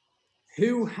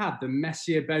 Who had the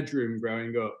messier bedroom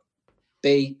growing up?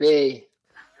 B.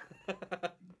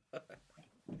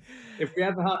 If we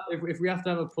have to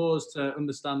have a pause to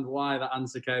understand why that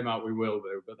answer came out, we will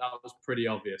do. But that was pretty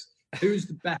obvious. Who's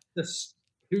the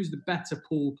better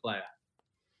pool player?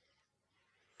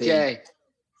 Jay.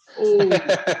 Oh,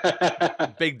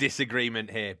 Big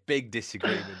disagreement here. Big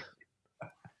disagreement.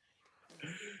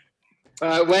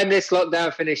 When this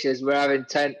lockdown finishes, we're having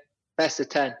 10 best of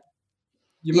 10.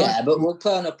 But we'll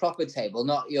play on a proper table,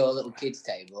 not your little kids'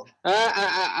 table.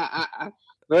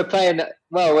 We're playing.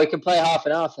 Well, we can play half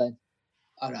and half then.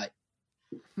 All right.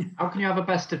 How can you have a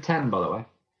best of 10, by the way?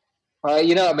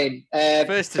 You know what I mean.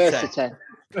 First to 10.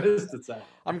 First to 10.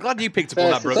 I'm glad you picked up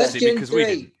on that, Brooksy, because we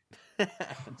didn't.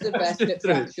 The best at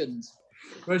fractions.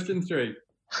 Question 3.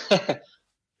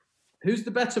 Who's the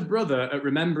better brother at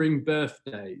remembering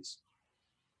birthdays?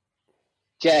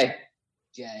 Jay.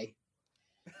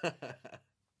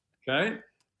 Okay.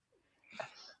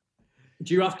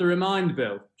 Do you have to remind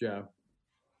Bill, Joe?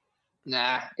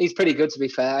 Nah, he's pretty good to be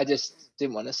fair. I just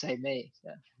didn't want to say me.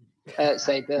 So.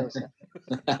 Say Bill. So.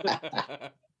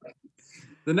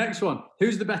 The next one.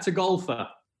 Who's the better golfer?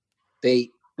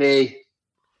 B.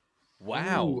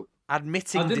 Wow. Ooh.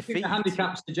 Admitting I didn't defeat. think the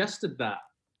handicap suggested that.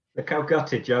 Look how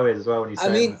gutted Joe is as well when he's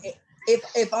saying I mean, that.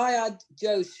 if I had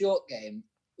Joe's short game,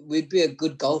 we'd be a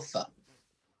good golfer.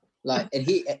 Like, and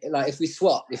he, like, if we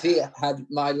swapped, if he had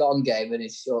my long game and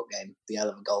his short game, be a hell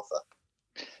of a golfer.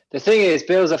 The thing is,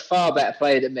 Bill's a far better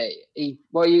player than me.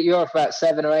 You're about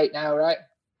 7 or 8 now, right?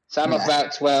 So I'm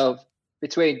about 12.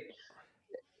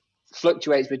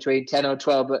 Fluctuates between 10 or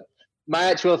 12, but my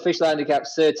actual official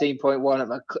handicap's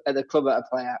 13.1 at the club that I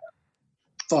play at.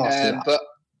 But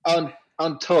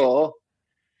on tour,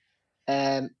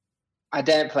 I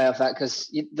don't play off that because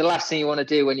the last thing you want to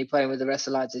do when you're playing with the rest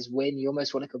of the lads is win. You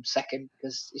almost want to come second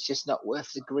because it's just not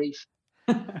worth the grief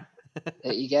that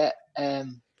you get.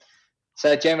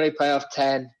 So I generally play off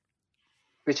 10,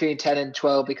 between 10 and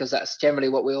 12 because that's generally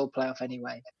what we all play off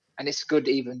anyway. And it's a good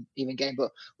even game.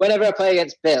 But whenever I play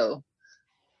against Bill,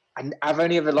 I've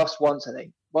only ever lost once, I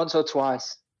think. Once or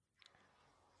twice.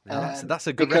 No, that's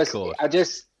a good record.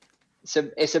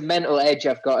 It's a mental edge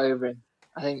I've got over him.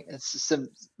 I think it's some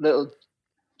little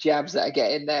jabs that I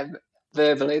get in there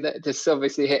verbally that just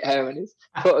obviously hit home, and his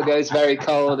putter goes very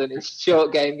cold and his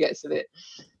short game gets a bit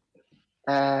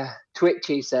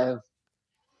twitchy. So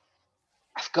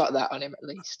I've got that on him at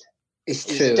least. It's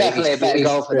He's true. definitely a better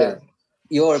golfer than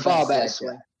you're a far better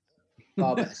sledger.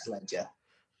 Far better sledger.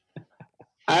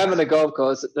 I am on a golf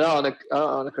course, not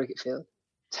on a cricket field.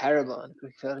 Terrible on a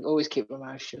cricket field. I always keep my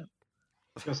mouth shut. I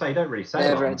was going to say, you don't really say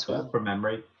Never a ends lot well. from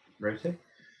memory, Rooty.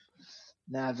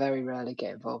 No, I very rarely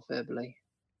get involved verbally.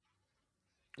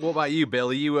 What about you, Bill?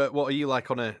 Are you what are you like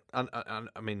on a?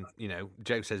 I mean, you know,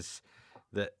 Joe says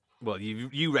that. Well,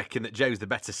 you reckon that Joe's the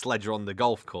better sledger on the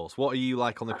golf course. What are you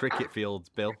like on the cricket field,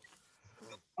 Bill?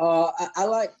 I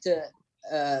like to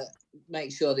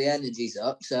make sure the energy's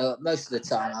up. So most of the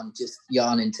time, I'm just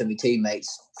yarning to my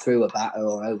teammates through a batter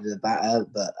or over the batter.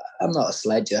 But I'm not a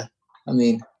sledger. I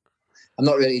mean, I'm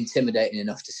not really intimidating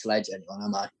enough to sledge anyone,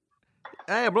 am I?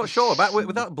 Hey, I'm not sure about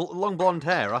with that long blonde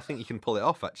hair. I think you can pull it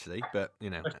off actually, but you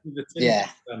know. Yeah.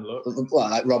 Well,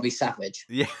 like Robbie Savage.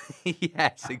 Yeah.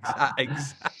 Yes. Exactly.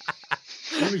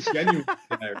 Genuine.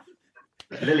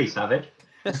 Lily Savage.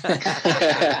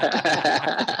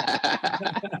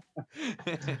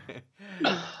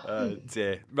 Oh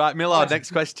dear. Right, Millard.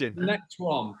 Next question. Next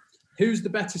one. Who's the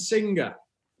better singer?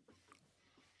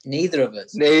 Neither of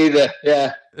us. Neither.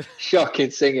 Yeah.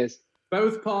 Shocking singers.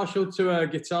 Both partial to a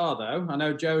guitar, though. I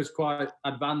know Joe's quite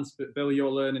advanced, but Bill, you're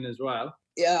learning as well.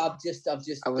 Yeah, I've just taken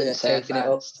it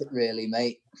up, advanced. really,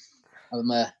 mate.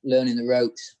 I'm learning the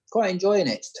ropes. Quite enjoying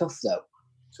it. It's tough, though.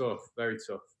 Tough, very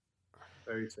tough.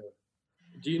 Very tough.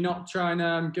 Do you not try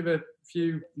and give a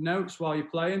few notes while you're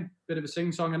playing? Bit of a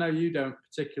sing-song. I know you don't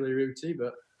particularly, Rooty,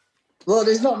 but... Well,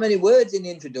 there's not many words in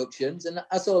the introductions, and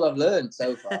that's all I've learned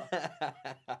so far.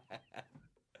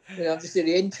 You know, I've just did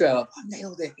the intro. I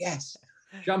nailed it, yes.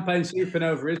 Champagne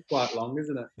Supernova is quite long,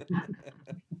 isn't it?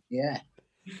 Yeah.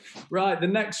 Right, the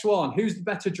next one. Who's the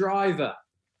better driver?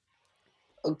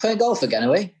 We're playing golf again,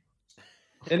 are we?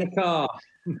 In a car.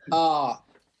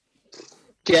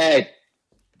 Jade.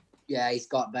 Yeah, he's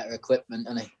got better equipment,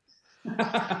 hasn't he?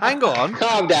 Hang on.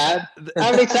 Calm down.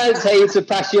 How many times take you to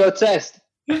pass your test?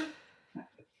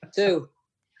 2.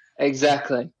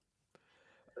 Exactly.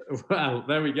 Well,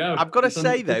 there we go. I've got to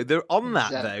say, though, they're on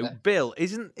that, Exactly. though, Bill,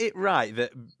 isn't it right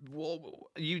that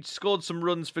you scored some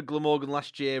runs for Glamorgan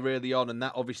last year early on, and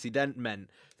that obviously then meant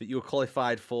that you were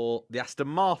qualified for the Aston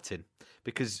Martin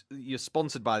because you're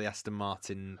sponsored by the Aston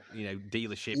Martin,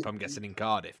 dealership, I'm guessing, in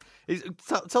Cardiff.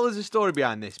 Tell us a story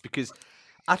behind this, because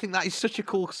I think that is such a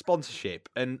cool sponsorship.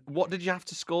 And what did you have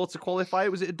to score to qualify?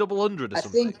 Was it a double 100 or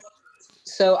something?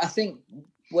 I think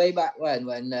way back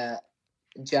when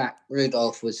Jack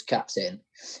Rudolph was captain,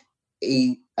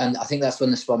 and I think that's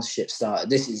when the sponsorship started.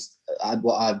 This is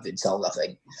what I've been told, I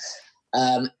think.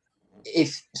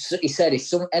 If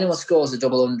anyone scores a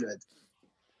double 100,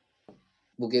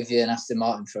 we'll give you an Aston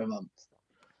Martin for a month.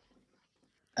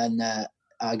 And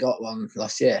I got one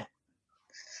last year.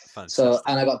 Fantastic. So,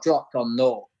 and I got dropped on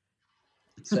no.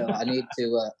 So I need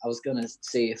to. I was going to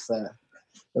see if the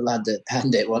lad that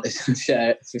penned it wanted to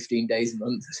share it 15 days a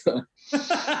month.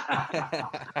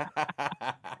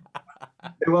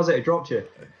 Who was it who dropped you?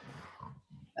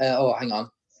 Hang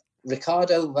on.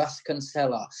 Ricardo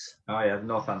Vasconcelos. Oh, yeah,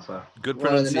 no offense there. Good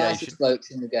One of the pronunciation. nicest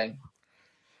blokes in the game.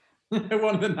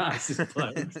 One of the nicest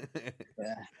players.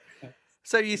 Yeah.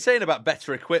 So you're saying about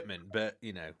better equipment, but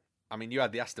you know, I mean, you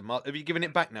had the Aston Martin. Have you given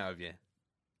it back now? Have you?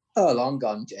 Oh, long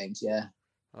gone, James. Yeah.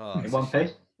 Oh, In one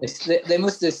piece. They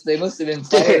must have been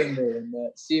following me and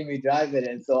seen me driving it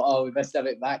and thought, oh, we best have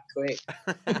it back quick.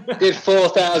 Did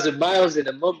 4,000 miles in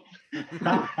a month.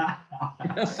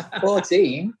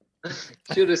 14.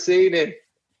 Should have seen it.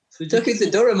 So Took it to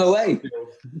Durham away.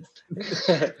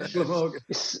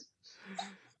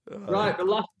 Right, the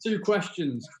last two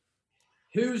questions.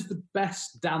 Who's the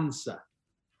best dancer?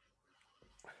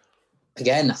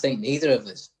 Again, I think neither of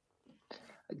us.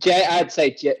 I'd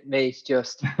say me,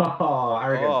 just. Oh,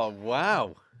 arrogant. Oh,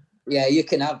 wow. Yeah, you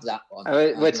can have that one.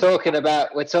 We're talking about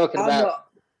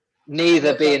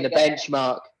neither being the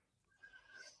benchmark.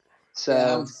 So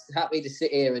I'm happy to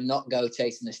sit here and not go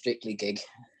chasing a Strictly gig.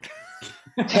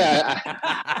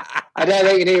 I don't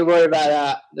think you need to worry about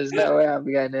that. There's no way I'll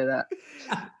be going near that.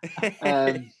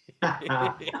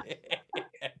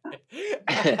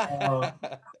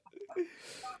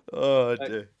 Oh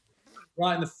dear.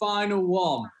 Right, and the final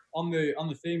one on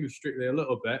the theme of Strictly a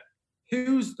little bit.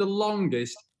 Who's the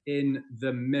longest in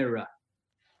the mirror?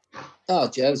 Oh,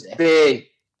 Joseph. B.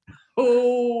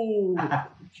 Oh,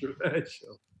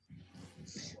 controversial.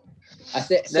 I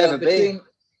think so.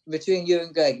 Between you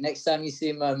and Greg, next time you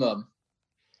see my mum,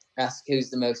 ask who's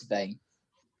the most vain.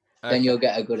 Okay. Then you'll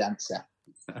get a good answer.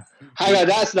 Hang on,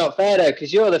 that's not fair though,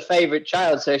 because you're the favourite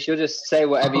child, so she'll just say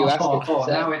whatever you ask her to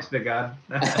say. Now it's begun.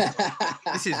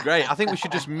 This is great. I think we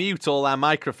should just mute all our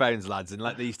microphones, lads, and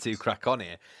let these two crack on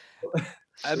here.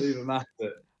 Leave them at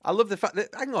it. I love the fact that,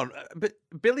 hang on, but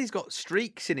Billy's got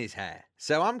streaks in his hair,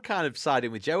 so I'm kind of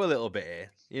siding with Joe a little bit here.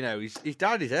 You know, he's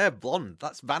dyed his hair blonde.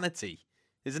 That's vanity,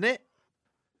 isn't it?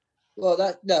 Well,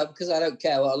 no, because I don't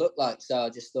care what I look like, so I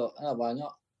just thought, oh, why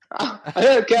not? I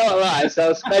don't care what I like, so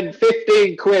I'll spend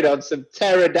 15 quid on some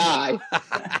Terra dye.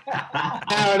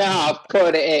 Hour and a half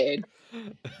putting it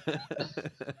in.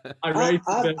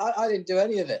 I didn't do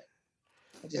any of it.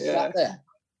 I just sat there.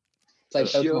 Play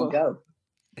Pokemon Go.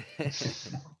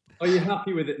 Are you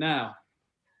happy with it now?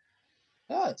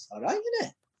 Oh, it's all right, isn't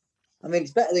it? I mean,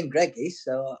 it's better than Greggy's,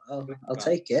 so I'll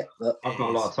take it. But I've got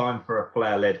a lot of time for a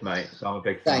flare lid, mate, so I'm a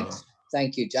big fan. Thanks.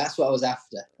 Thank you. That's what I was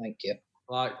after. Thank you.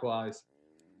 Likewise.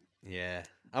 Yeah.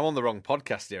 I'm on the wrong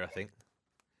podcast here, I think.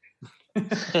 You're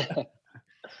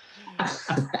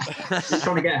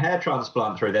trying to get a hair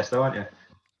transplant through this, though, aren't you?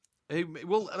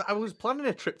 Well, I was planning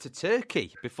a trip to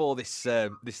Turkey before this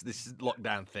this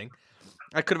lockdown thing.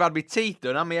 I could have had my teeth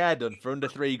done and my hair done for under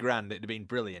 $3,000. It'd have been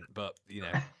brilliant, but you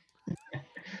know.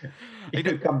 You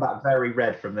could come back very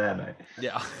red from there, mate.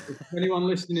 Yeah. If anyone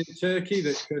listening in Turkey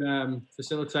that can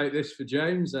facilitate this for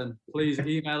James, then please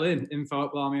email in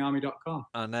info@blarmyarmy.com.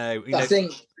 I know. I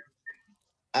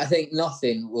think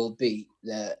nothing will beat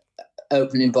the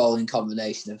opening bowling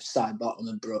combination of Sidebottom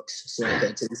and Brooks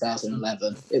circa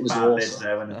 2011. It was bad awesome. Lids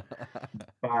there, wasn't it?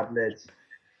 Bad lids.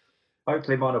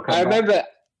 Hopefully mine will come I back.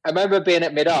 remember being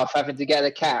at mid-off having to get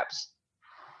the caps.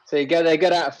 So they go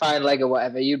out a fine leg or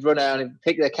whatever, you'd run around and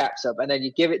pick the caps up, and then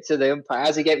you give it to the umpire.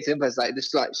 As you gave it to the umpire, it's like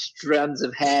just like strands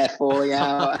of hair falling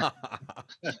out.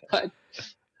 It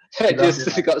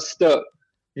just got stuck.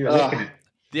 You were licking it.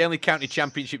 The only county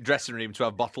championship dressing room to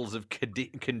have bottles of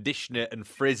conditioner and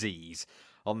frizzies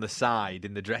on the side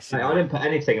in the dressing room. I didn't put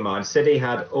anything in mine. Siddy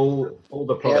had all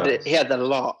the products. He had the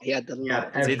lot. He had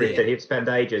everything. He'd spend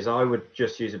ages. I would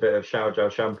just use a bit of shower gel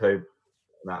shampoo.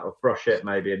 That'll brush it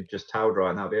maybe and just towel dry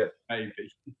and that'll be it.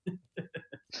 Maybe.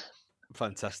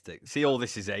 Fantastic. See, all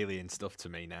this is alien stuff to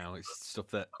me now. It's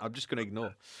stuff that I'm just going to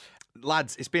ignore.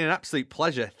 Lads, it's been an absolute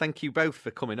pleasure. Thank you both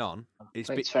for coming on.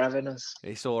 Thanks for having us.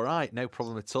 It's all right. No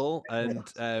problem at all. And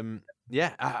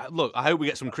look, I hope we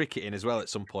get some cricket in as well at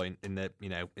some point in the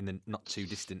not too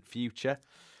distant future.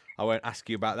 I won't ask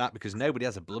you about that because nobody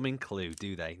has a blooming clue,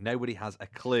 do they? Nobody has a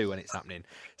clue when it's happening.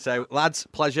 So, lads,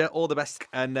 pleasure. All the best.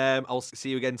 And I'll see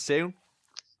you again soon.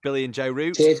 Billy and Joe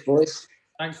Root. Cheers, boys.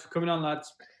 Thanks for coming on,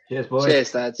 lads. Cheers, boys.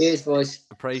 Cheers, lads. Cheers, boys.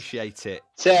 Appreciate it.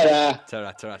 Ta-ra.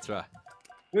 Ta-ra, ta-ra, ta-ra.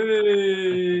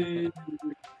 Hey.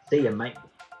 See you, mate.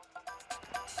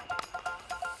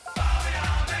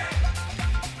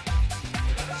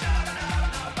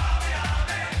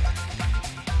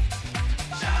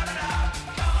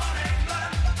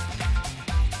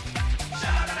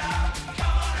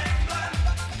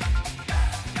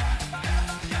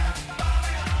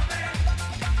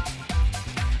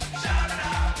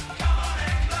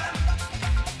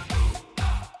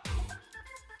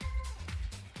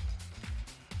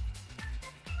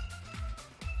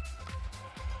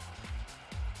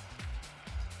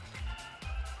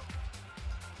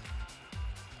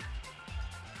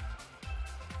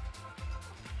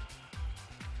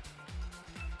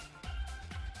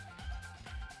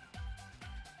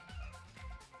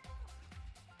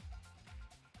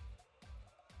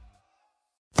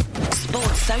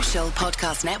 Sports Social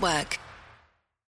Podcast Network.